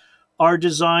trout are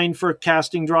designed for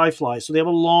casting dry flies. So they have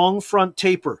a long front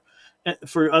taper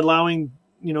for allowing,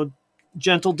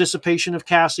 gentle dissipation of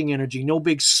casting energy, no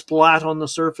big splat on the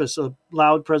surface, a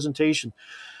loud presentation.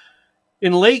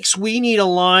 In lakes, we need a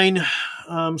line.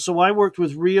 So I worked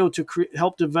with Rio to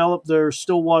help develop their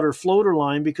Stillwater floater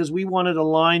line, because we wanted a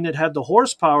line that had the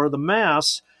horsepower, the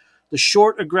mass, the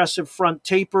short, aggressive front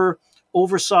taper,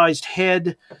 oversized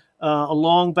head, a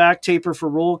long back taper for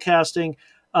roll casting.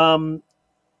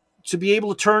 to be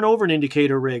able to turn over an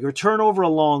indicator rig or turn over a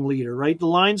long leader, right? The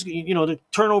lines, to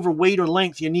turn over weight or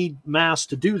length, you need mass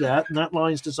to do that, and that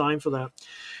line's designed for that.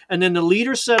 And then the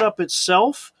leader setup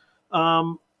itself,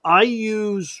 I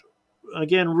use,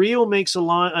 again, Rio makes a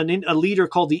leader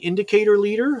called the indicator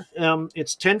leader.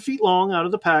 It's 10 feet long out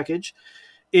of the package.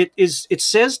 It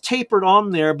says tapered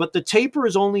on there, but the taper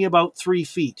is only about 3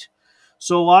 feet.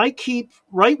 So I keep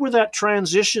right where that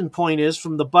transition point is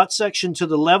from the butt section to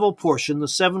the level portion, the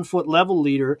 7-foot level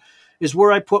leader, is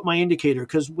where I put my indicator.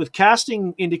 Because with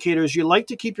casting indicators, you like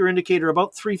to keep your indicator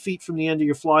about 3 feet from the end of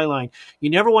your fly line.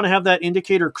 You never want to have that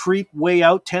indicator creep way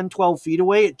out 10, 12 feet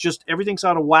away. Everything's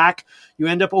out of whack. You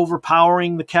end up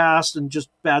overpowering the cast and just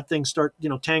bad things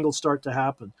tangles start to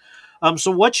happen.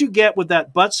 So what you get with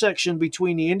that butt section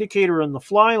between the indicator and the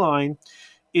fly line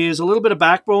is a little bit of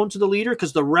backbone to the leader,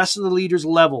 because the rest of the leader's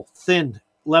thin,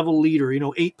 level leader,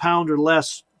 8 pound or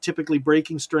less, typically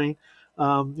breaking strain,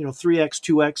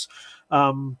 3X,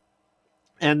 2X.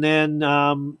 And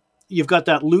then you've got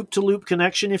that loop-to-loop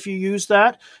connection if you use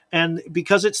that. And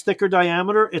because it's thicker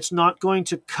diameter, it's not going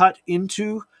to cut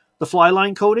into the fly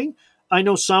line coating. I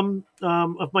know some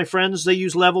of my friends, they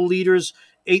use level leaders,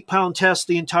 8-pound test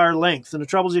the entire length. And the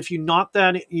trouble is, if you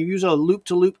you use a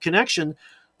loop-to-loop connection,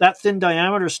 that thin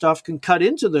diameter stuff can cut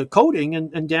into the coating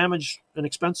and damage an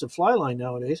expensive fly line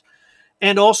nowadays.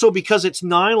 And also because it's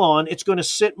nylon, it's going to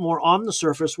sit more on the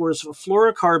surface, whereas a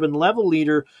fluorocarbon level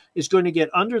leader is going to get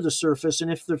under the surface.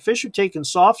 And if the fish are taken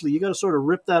softly, you got to sort of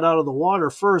rip that out of the water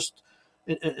first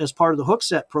as part of the hook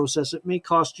set process. It may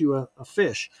cost you a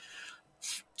fish.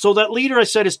 So that leader I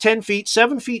said is 10 feet,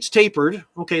 7 feet's tapered.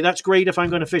 Okay, that's great if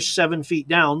I'm going to fish 7 feet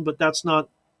down, but that's not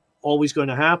always going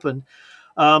to happen.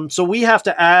 So we have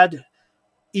to add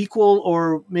equal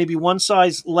or maybe one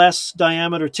size less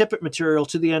diameter tippet material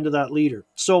to the end of that leader.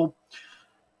 So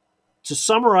to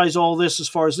summarize all this as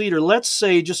far as leader, let's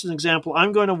say, just an example,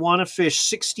 I'm going to want to fish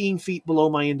 16 feet below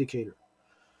my indicator.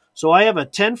 So I have a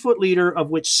 10-foot leader of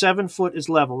which 7 foot is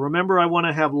level. Remember, I want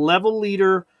to have level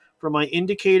leader from my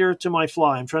indicator to my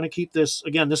fly. I'm trying to keep this,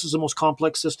 again, this is the most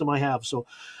complex system I have. So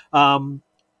I've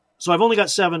only got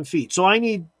 7 feet. So I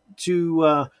need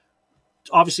to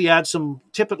obviously add some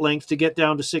tippet length to get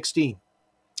down to 16.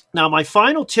 Now, my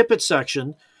final tippet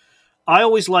section, I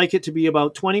always like it to be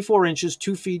about 24 inches,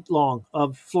 2 feet long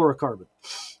of fluorocarbon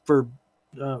for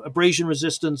abrasion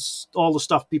resistance, all the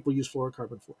stuff people use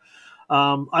fluorocarbon for.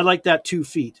 I like that 2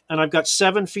 feet, and I've got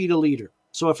 7 feet a leader.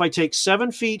 So if I take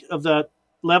 7 feet of that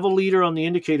level leader on the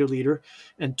indicator leader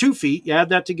and 2 feet, you add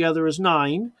that together is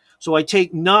 9. So I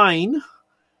take 9,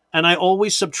 and I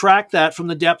always subtract that from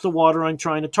the depth of water I'm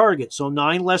trying to target. So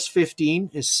 9 less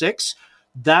 15 is 6.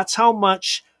 That's how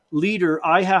much leader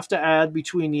I have to add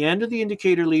between the end of the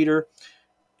indicator leader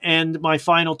and my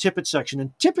final tippet section.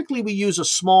 And typically we use a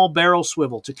small barrel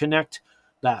swivel to connect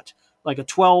that, like a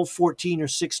 12, 14, or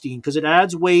 16, because it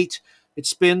adds weight, it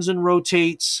spins and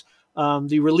rotates.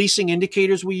 The releasing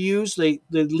indicators we use, the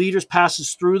leaders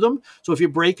passes through them. So if you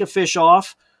break a fish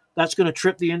off, that's going to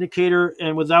trip the indicator,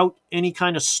 and without any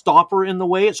kind of stopper in the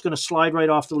way, it's going to slide right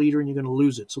off the leader and you're going to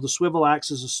lose it. So the swivel acts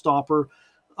as a stopper,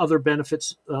 other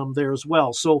benefits there as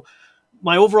well. So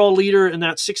my overall leader in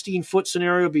that 16-foot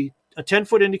scenario would be a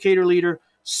 10-foot indicator leader,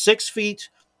 6 feet.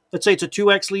 Let's say it's a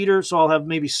 2X leader, so I'll have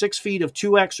maybe 6 feet of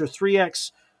 2X or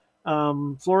 3X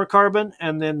fluorocarbon,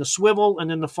 and then the swivel, and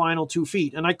then the final 2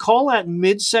 feet. And I call that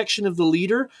midsection of the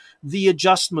leader the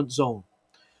adjustment zone.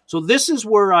 So this is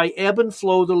where I ebb and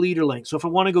flow the leader length. So if I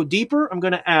want to go deeper, I'm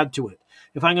going to add to it.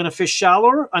 If I'm going to fish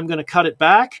shallower, I'm going to cut it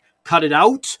back, cut it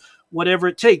out, whatever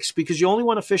it takes, because you only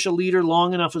want to fish a leader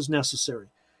long enough as necessary.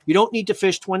 You don't need to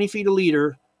fish 20 feet a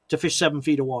leader to fish 7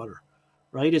 feet of water,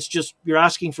 right? It's just, you're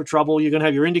asking for trouble. You're going to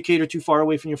have your indicator too far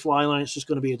away from your fly line. It's just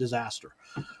going to be a disaster,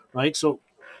 right? So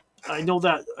I know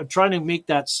that I'm trying to make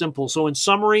that simple. So in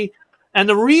summary, and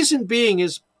the reason being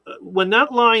is when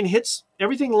that line hits,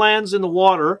 everything lands in the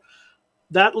water,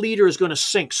 that leader is going to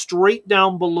sink straight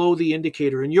down below the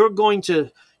indicator, and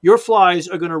your flies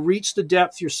are going to reach the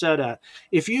depth you're set at.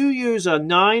 If you use a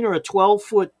 9 or a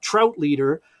 12-foot trout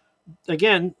leader,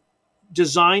 again,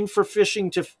 designed for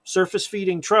fishing to surface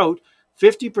feeding trout,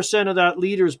 50% of that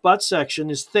leader's butt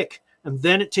section is thick, and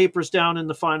then it tapers down in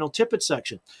the final tippet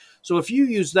section. So if you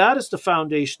use that as the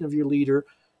foundation of your leader,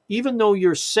 even though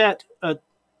you're set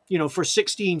for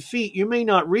 16 feet, you may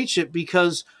not reach it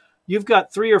because you've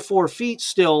got 3 or 4 feet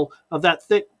still of that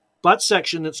thick butt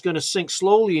section that's going to sink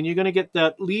slowly, and you're going to get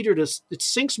that leader it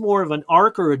sinks more of an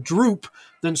arc or a droop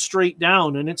than straight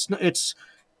down. And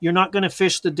you're not going to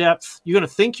fish the depth. You're going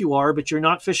to think you are, but you're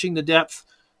not fishing the depth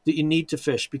that you need to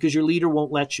fish because your leader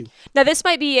won't let you. Now, this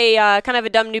might be a kind of a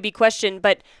dumb newbie question,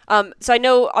 but so I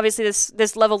know obviously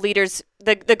this level leaders,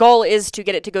 the goal is to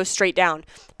get it to go straight down.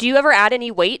 Do you ever add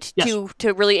any weight Yes.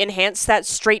 to really enhance that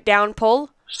straight down pull?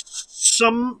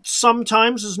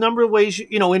 Sometimes there's a number of ways.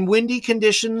 In windy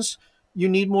conditions, you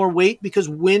need more weight because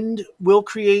wind will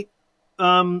create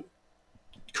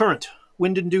current,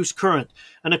 wind-induced current.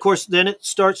 And of course, then it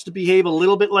starts to behave a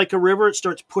little bit like a river. It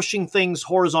starts pushing things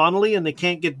horizontally and they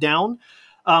can't get down.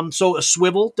 So a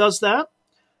swivel does that.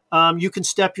 You can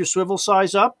step your swivel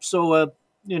size up. So,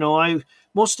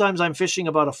 most times I'm fishing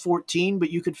about a 14,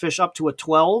 but you could fish up to a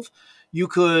 12. You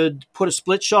could put a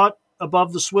split shot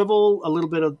above the swivel, a little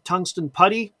bit of tungsten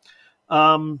putty.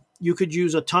 You could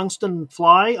use a tungsten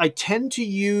fly. I tend to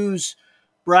use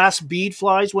brass bead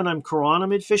flies when I'm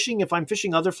chironomid fishing. If I'm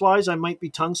fishing other flies, I might be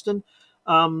tungsten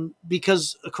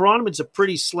because a chironomid's a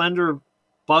pretty slender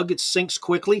bug. It sinks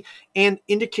quickly, and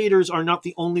indicators are not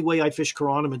the only way I fish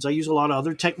chironomids. I use a lot of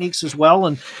other techniques as well,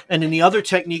 and in the other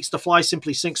techniques, the fly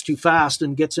simply sinks too fast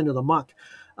and gets into the muck.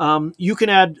 You can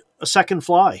add a second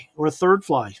fly or a third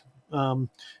fly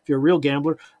if you're a real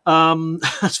gambler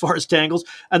as far as tangles,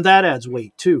 and that adds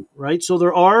weight too, right? So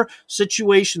there are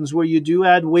situations where you do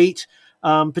add weight,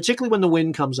 particularly when the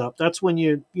wind comes up. That's when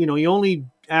you only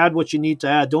add what you need to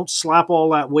add. Don't slap all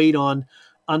that weight on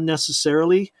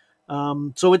unnecessarily.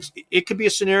 So it could be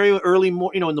a scenario early,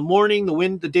 in the morning,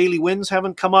 the daily winds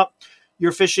haven't come up.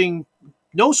 You're fishing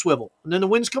no swivel, and then the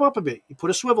winds come up a bit. You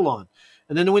put a swivel on,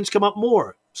 and then the winds come up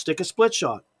more. Stick a split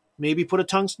shot. Maybe put a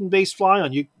tungsten-based fly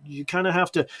on. You kind of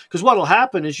have to, because what will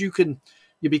happen is you'll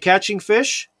be catching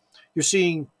fish. You're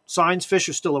seeing signs fish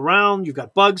are still around. You've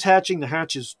got bugs hatching.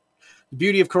 The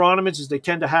beauty of chironomids is they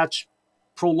tend to hatch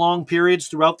prolonged periods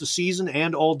throughout the season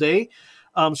and all day.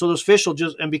 So those fish will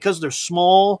and because they're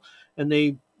small and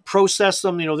they process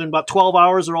them, then about 12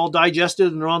 hours they're all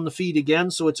digested and they're on the feed again.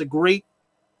 So it's a great,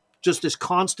 just this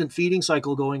constant feeding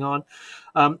cycle going on.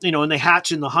 And they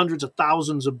hatch in the hundreds of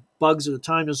thousands of bugs at a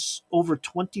time. There's over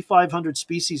 2,500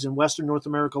 species in Western North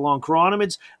America alone.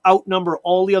 Chironomids outnumber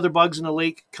all the other bugs in the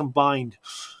lake combined,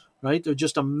 right? They're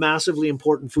just a massively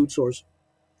important food source.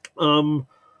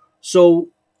 So,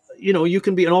 you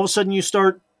can be, and all of a sudden you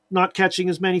start not catching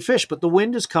as many fish, but the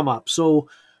wind has come up. So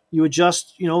you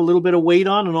adjust, a little bit of weight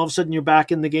on, and all of a sudden you're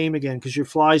back in the game again because your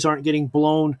flies aren't getting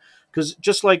blown. Because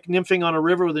just like nymphing on a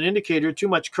river with an indicator, too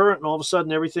much current, and all of a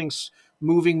sudden everything's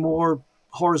moving more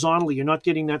horizontally. You're not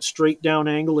getting that straight down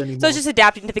angle anymore. So it's just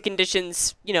adapting to the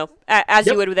conditions, as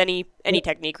Yep. you would with any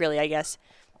technique, really, I guess.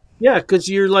 Yeah, because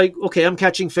you're like, okay, I'm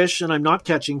catching fish and I'm not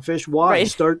catching fish. Why? Right.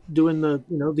 Start doing the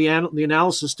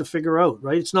analysis to figure out,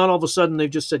 right? It's not all of a sudden they've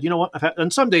just said, you know what?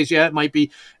 And some days, it might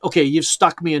be, okay, you've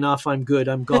stuck me enough. I'm good.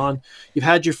 I'm gone. You've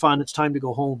had your fun. It's time to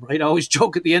go home, right? I always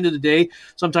joke at the end of the day,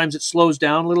 sometimes it slows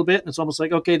down a little bit and it's almost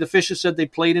like, okay, the fish have said they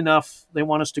played enough. They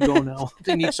want us to go now.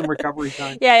 They need some recovery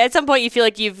time. Yeah, at some point you feel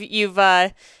like you've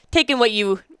taken what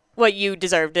you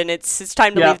deserved, and it's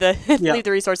time to leave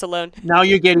the resource alone. Now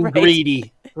you're getting Right.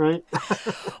 greedy, right?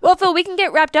 Well, Phil, we can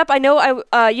get wrapped up. I know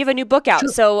you have a new book out, Sure.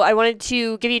 so I wanted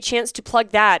to give you a chance to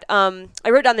plug that. I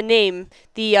wrote down the name,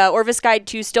 the Orvis Guide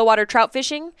to Stillwater Trout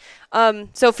Fishing.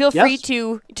 So feel free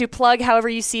Yes. to plug however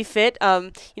you see fit.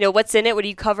 What's in it, what do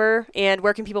you cover, and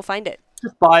where can people find it?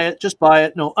 Just buy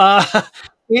it. No,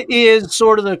 it is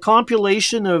sort of the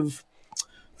compilation of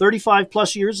 35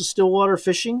 plus years of Stillwater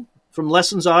fishing, from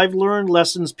lessons I've learned,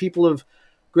 lessons people have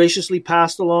graciously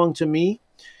passed along to me.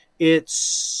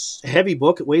 It's a heavy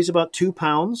book. It weighs about 2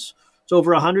 pounds. It's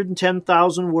over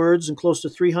 110,000 words and close to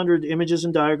 300 images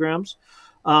and diagrams.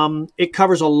 It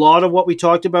covers a lot of what we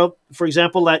talked about. For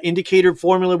example, that indicator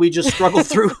formula we just struggled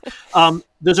through.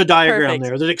 There's a diagram Perfect.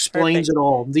 there that explains it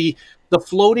all. The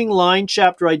floating line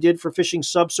chapter I did for fishing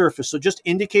subsurface, so just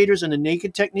indicators and a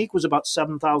naked technique, was about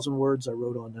 7,000 words I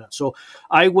wrote on that. So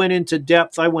I went into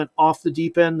depth. I went off the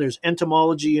deep end. There's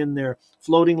entomology in there,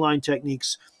 floating line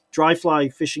techniques, dry fly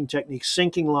fishing techniques,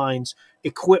 sinking lines,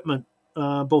 equipment,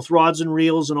 both rods and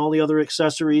reels and all the other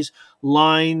accessories,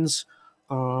 lines,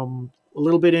 a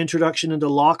little bit of introduction into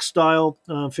lock style,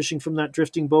 fishing from that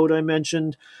drifting boat I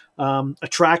mentioned,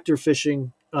 attractor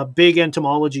fishing, a big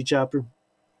entomology chapter,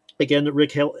 again, that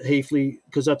Rick Hafley,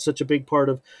 because that's such a big part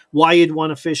of why you'd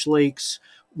want to fish lakes,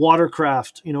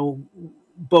 watercraft,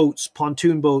 boats,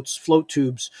 pontoon boats, float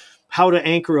tubes, how to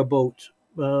anchor a boat.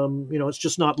 It's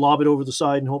just not lob it over the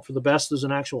side and hope for the best. There's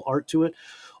an actual art to it.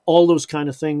 All those kind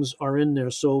of things are in there.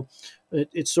 So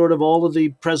it's sort of all of the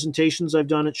presentations I've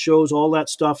done. It shows all that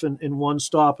stuff in one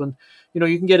stop. And,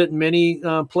 you can get it in many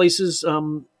places.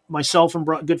 myself and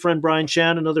good friend Brian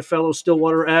Chan, another fellow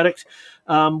Stillwater addict,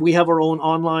 we have our own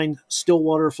online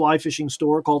Stillwater fly fishing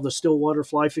store called the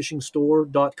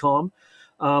StillwaterFlyFishingStore.com.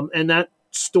 And that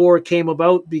store came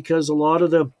about because a lot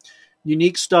of the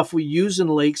unique stuff we use in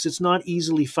lakes, it's not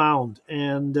easily found.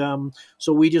 And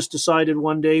so we just decided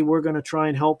one day we're going to try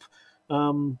and help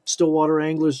Stillwater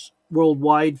anglers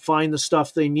worldwide find the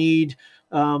stuff they need.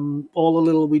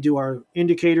 We do our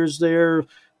indicators there,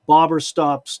 bobber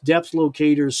stops, depth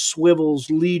locators, swivels,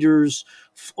 leaders,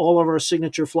 all of our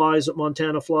signature flies that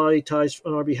Montana Fly ties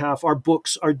on our behalf, our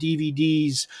books, our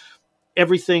DVDs,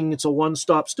 everything. It's a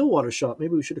one-stop Stillwater shop.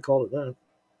 Maybe we should have called it that.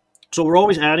 So we're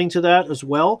always adding to that as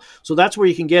well. So that's where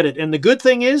you can get it. And the good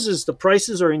thing is the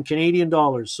prices are in Canadian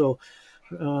dollars. So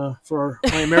for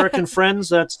my American friends,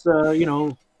 that's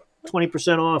 20%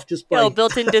 off just by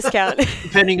built-in discount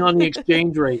depending on the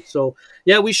exchange rate. So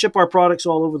yeah, we ship our products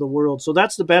all over the world. So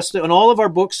that's the best. And all of our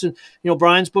books, and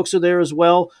Brian's books are there as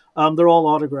well. They're all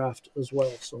autographed as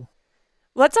well. So.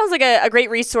 Well, that sounds like a great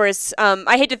resource.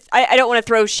 I don't want to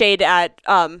throw shade at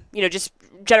just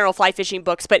general fly fishing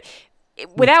books, but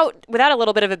without a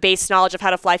little bit of a base knowledge of how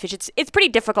to fly fish, it's pretty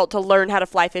difficult to learn how to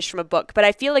fly fish from a book. But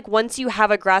I feel like once you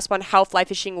have a grasp on how fly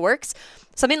fishing works,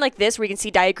 something like this where you can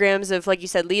see diagrams of, like you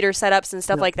said, leader setups and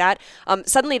stuff like that,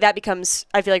 suddenly that becomes,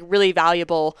 I feel like, really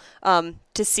valuable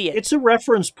to see it. It's a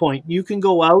reference point. You can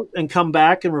go out and come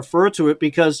back and refer to it,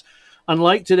 because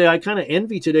unlike today, I kind of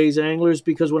envy today's anglers,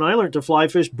 because when I learned to fly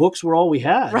fish, books were all we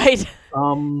had. Right.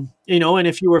 And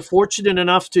if you were fortunate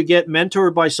enough to get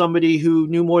mentored by somebody who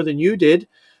knew more than you did,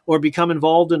 or become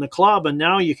involved in a club, and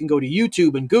now you can go to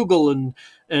YouTube and Google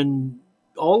and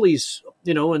all these,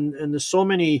 and there's so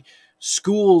many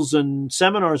schools and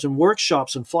seminars and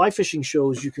workshops and fly fishing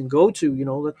shows you can go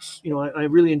to. I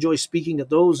really enjoy speaking at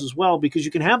those as well, because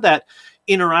you can have that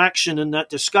interaction and that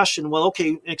discussion. Well,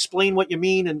 okay, explain what you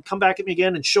mean and come back at me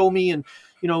again and show me. And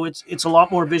it's a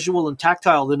lot more visual and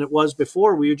tactile than it was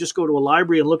before. We would just go to a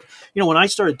library and look. When I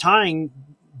started tying,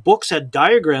 books had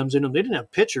diagrams in them. They didn't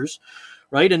have pictures,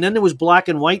 right? And then there was black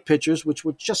and white pictures, which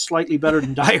were just slightly better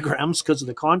than diagrams because of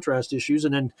the contrast issues.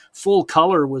 And then full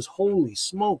color was, holy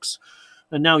smokes.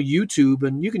 And now YouTube,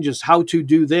 and you can just how to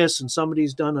do this, and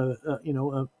somebody's done a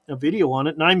video on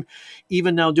it. And I'm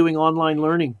even now doing online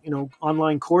learning,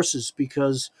 online courses,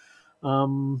 because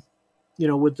with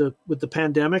the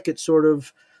pandemic, it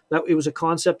was a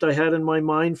concept I had in my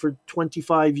mind for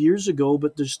 25 years ago,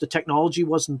 but the technology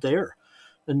wasn't there.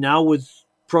 And now with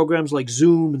programs like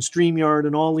Zoom and StreamYard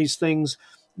and all these things,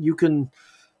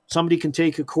 somebody can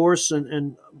take a course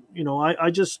and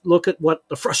I just look at what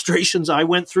the frustrations I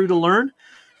went through to learn,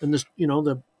 and this,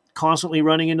 the constantly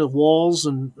running into walls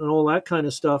and all that kind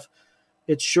of stuff.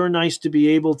 It's sure nice to be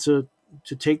able to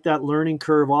take that learning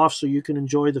curve off so you can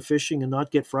enjoy the fishing and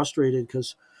not get frustrated,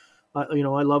 because I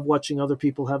love watching other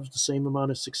people have the same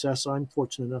amount of success I'm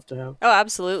fortunate enough to have. Oh,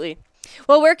 absolutely.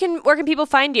 Well, where can people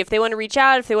find you if they want to reach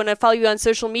out, if they want to follow you on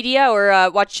social media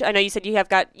or watch? I know you said you have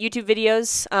got YouTube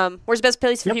videos. Where's the best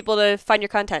place for people to find your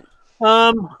content?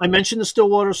 I mentioned the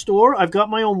Stillwater store. I've got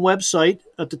my own website.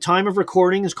 At the time of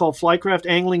recording, it's called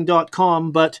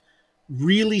flycraftangling.com, but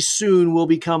really soon will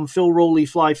become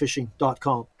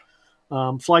philrowleyflyfishing.com.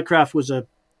 Flycraft was a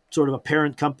sort of a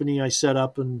parent company I set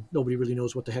up, and nobody really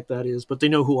knows what the heck that is, but they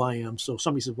know who I am. So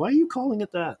somebody said, why are you calling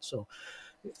it that? So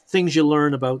things you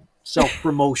learn about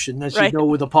self-promotion, as right. You know,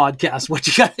 with a podcast, what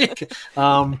you got.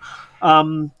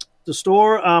 The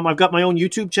store, I've got my own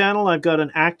YouTube channel. I've got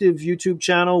an active YouTube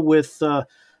channel with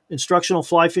instructional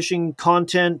fly fishing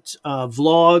content,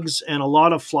 vlogs, and a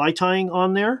lot of fly tying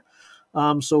on there.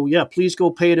 So yeah, please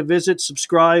go pay it a visit,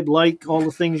 subscribe, like, all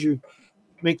the things you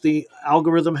make the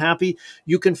algorithm happy.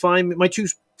 You can find my two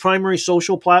primary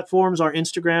social platforms are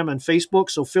Instagram and Facebook.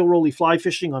 So Phil Rowley Fly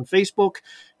Fishing on Facebook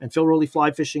and Phil Rowley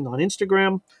Fly Fishing on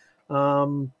Instagram.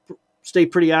 Stay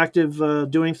pretty active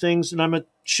doing things, and I'm at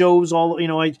shows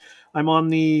I'm on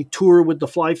the tour with the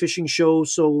fly fishing show,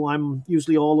 so I'm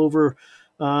usually all over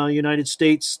United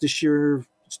States. This year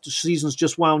the season's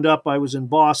just wound up. I was in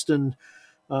Boston,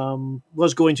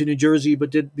 was going to New Jersey, but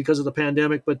did, because of the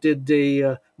pandemic, but did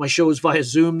my shows via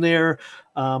Zoom there.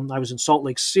 I was in Salt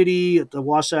Lake City at the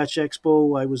Wasatch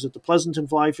Expo. I was at the Pleasanton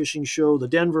Fly Fishing Show, the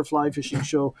Denver Fly Fishing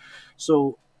Show.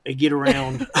 So I get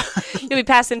around. You'll be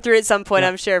passing through at some point, yeah.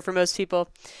 I'm sure, for most people.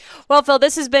 Well, Phil,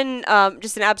 this has been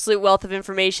just an absolute wealth of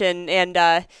information, and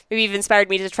maybe even inspired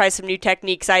me to try some new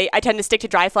techniques. I tend to stick to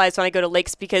dry flies when I go to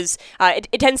lakes because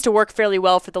it tends to work fairly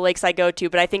well for the lakes I go to,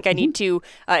 but I think I need to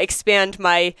expand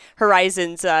my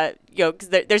horizons. 'Cause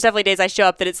there's definitely days I show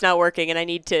up that it's not working, and I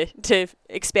need to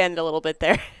expand it a little bit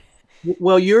there.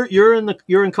 Well, you're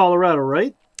in Colorado,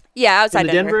 right? Yeah, outside in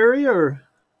the Denver area, or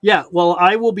yeah. Well,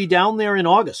 I will be down there in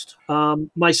August.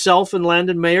 Myself and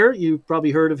Landon Mayer. You've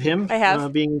probably heard of him. I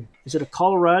have. Is it a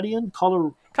Coloradian?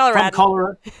 Colorado.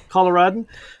 From Coloradan.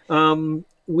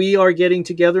 We are getting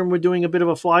together and we're doing a bit of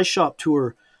a fly shop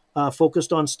tour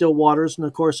focused on still waters. And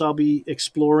of course, I'll be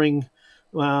exploring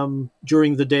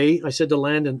during the day. I said to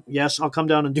Landon, yes, I'll come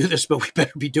down and do this, but we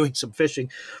better be doing some fishing.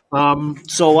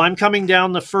 So I'm coming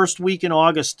down the first week in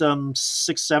August, 6th,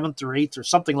 7th, or 8th, or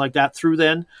something like that through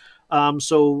then.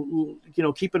 So,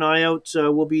 keep an eye out.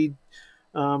 We'll be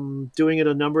doing it at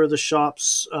a number of the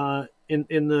shops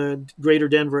in the greater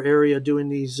Denver area, doing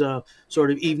these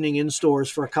sort of evening in-stores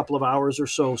for a couple of hours or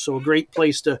so. So a great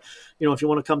place to, if you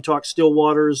want to come talk still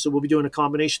waters, we'll be doing a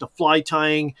combination of fly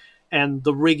tying and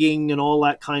the rigging and all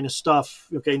that kind of stuff.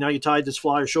 Okay, now you tied this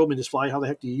fly or showed me this fly. How the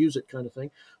heck do you use it, kind of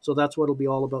thing. So that's what it'll be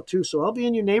all about too. So I'll be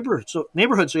in your neighborhood. So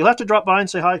you'll have to drop by and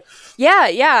say hi.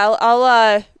 Yeah.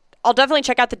 I'll definitely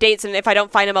check out the dates, and if I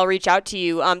don't find them, I'll reach out to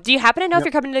you. Do you happen to know if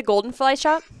you're coming to the Golden Fly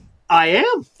Shop? I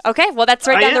am. Okay, well, that's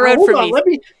right down the road for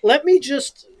me. Let me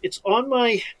just, it's on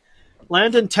my,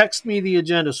 Landon text me the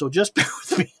agenda, so just bear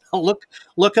with me. I'll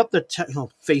look up the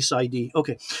Face ID.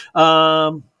 Okay.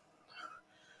 Hold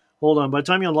on. By the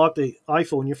time you unlock the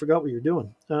iPhone, you forgot what you're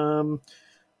doing.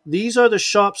 These are the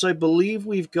shops I believe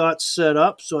we've got set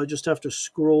up, so I just have to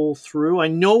scroll through. I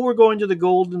know we're going to the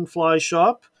Golden Fly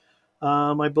Shop.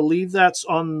 I believe that's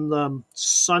on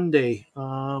Sunday.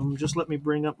 Just let me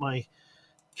bring up my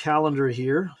calendar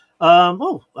here.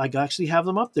 I actually have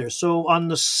them up there. So on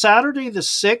the Saturday the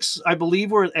 6th, I believe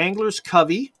we're at Anglers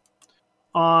Covey.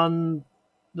 On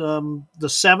the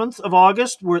 7th of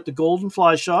August, we're at the Golden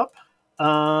Fly Shop.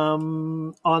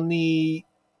 On the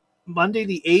Monday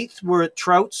the 8th, we're at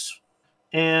Trout's.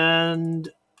 And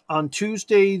on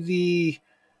Tuesday the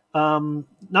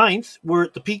 9th, we're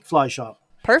at the Peak Fly Shop.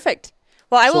 Perfect.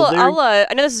 Well,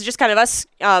 I know this is just kind of us,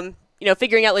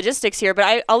 figuring out logistics here,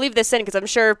 but I'll leave this in because I'm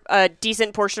sure a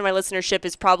decent portion of my listenership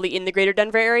is probably in the greater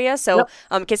Denver area. So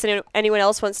in case anyone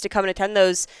else wants to come and attend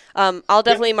those, I'll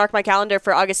definitely mark my calendar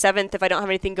for August 7th. If I don't have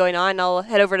anything going on, I'll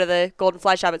head over to the Golden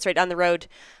Fly Shop. It's right down the road.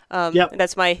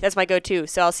 That's my go-to.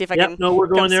 So I'll see if I can. No, we're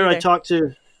going there. I talked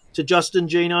to Justin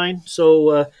J9.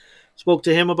 So, spoke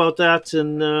to him about that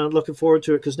and looking forward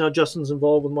to it because now Justin's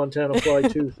involved with Montana Fly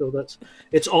too. So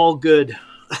it's all good.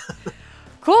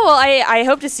 Cool. Well, I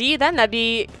hope to see you then. That'd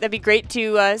be great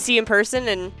to see you in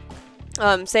person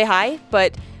and say hi.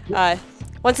 But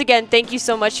once again, thank you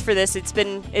so much for this. It's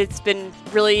been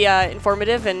really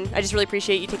informative, and I just really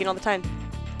appreciate you taking all the time.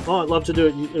 Oh, I'd love to do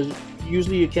it.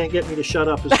 Usually you can't get me to shut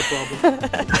up is the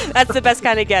problem. That's the best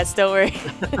kind of guest. Don't worry.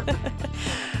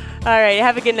 All right.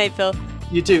 Have a good night, Phil.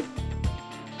 You too.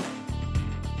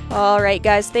 All right,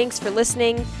 guys. Thanks for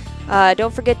listening.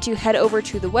 Don't forget to head over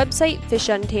to the website,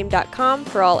 fishuntamed.com,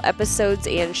 for all episodes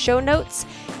and show notes.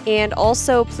 And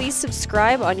also, please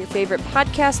subscribe on your favorite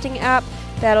podcasting app.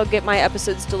 That'll get my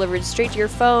episodes delivered straight to your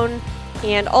phone.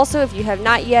 And also, if you have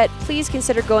not yet, please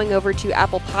consider going over to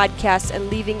Apple Podcasts and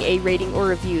leaving a rating or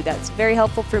review. That's very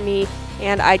helpful for me,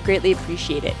 and I'd greatly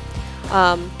appreciate it.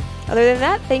 Other than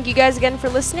that, thank you guys again for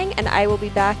listening, and I will be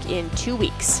back in 2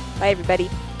 weeks. Bye, everybody.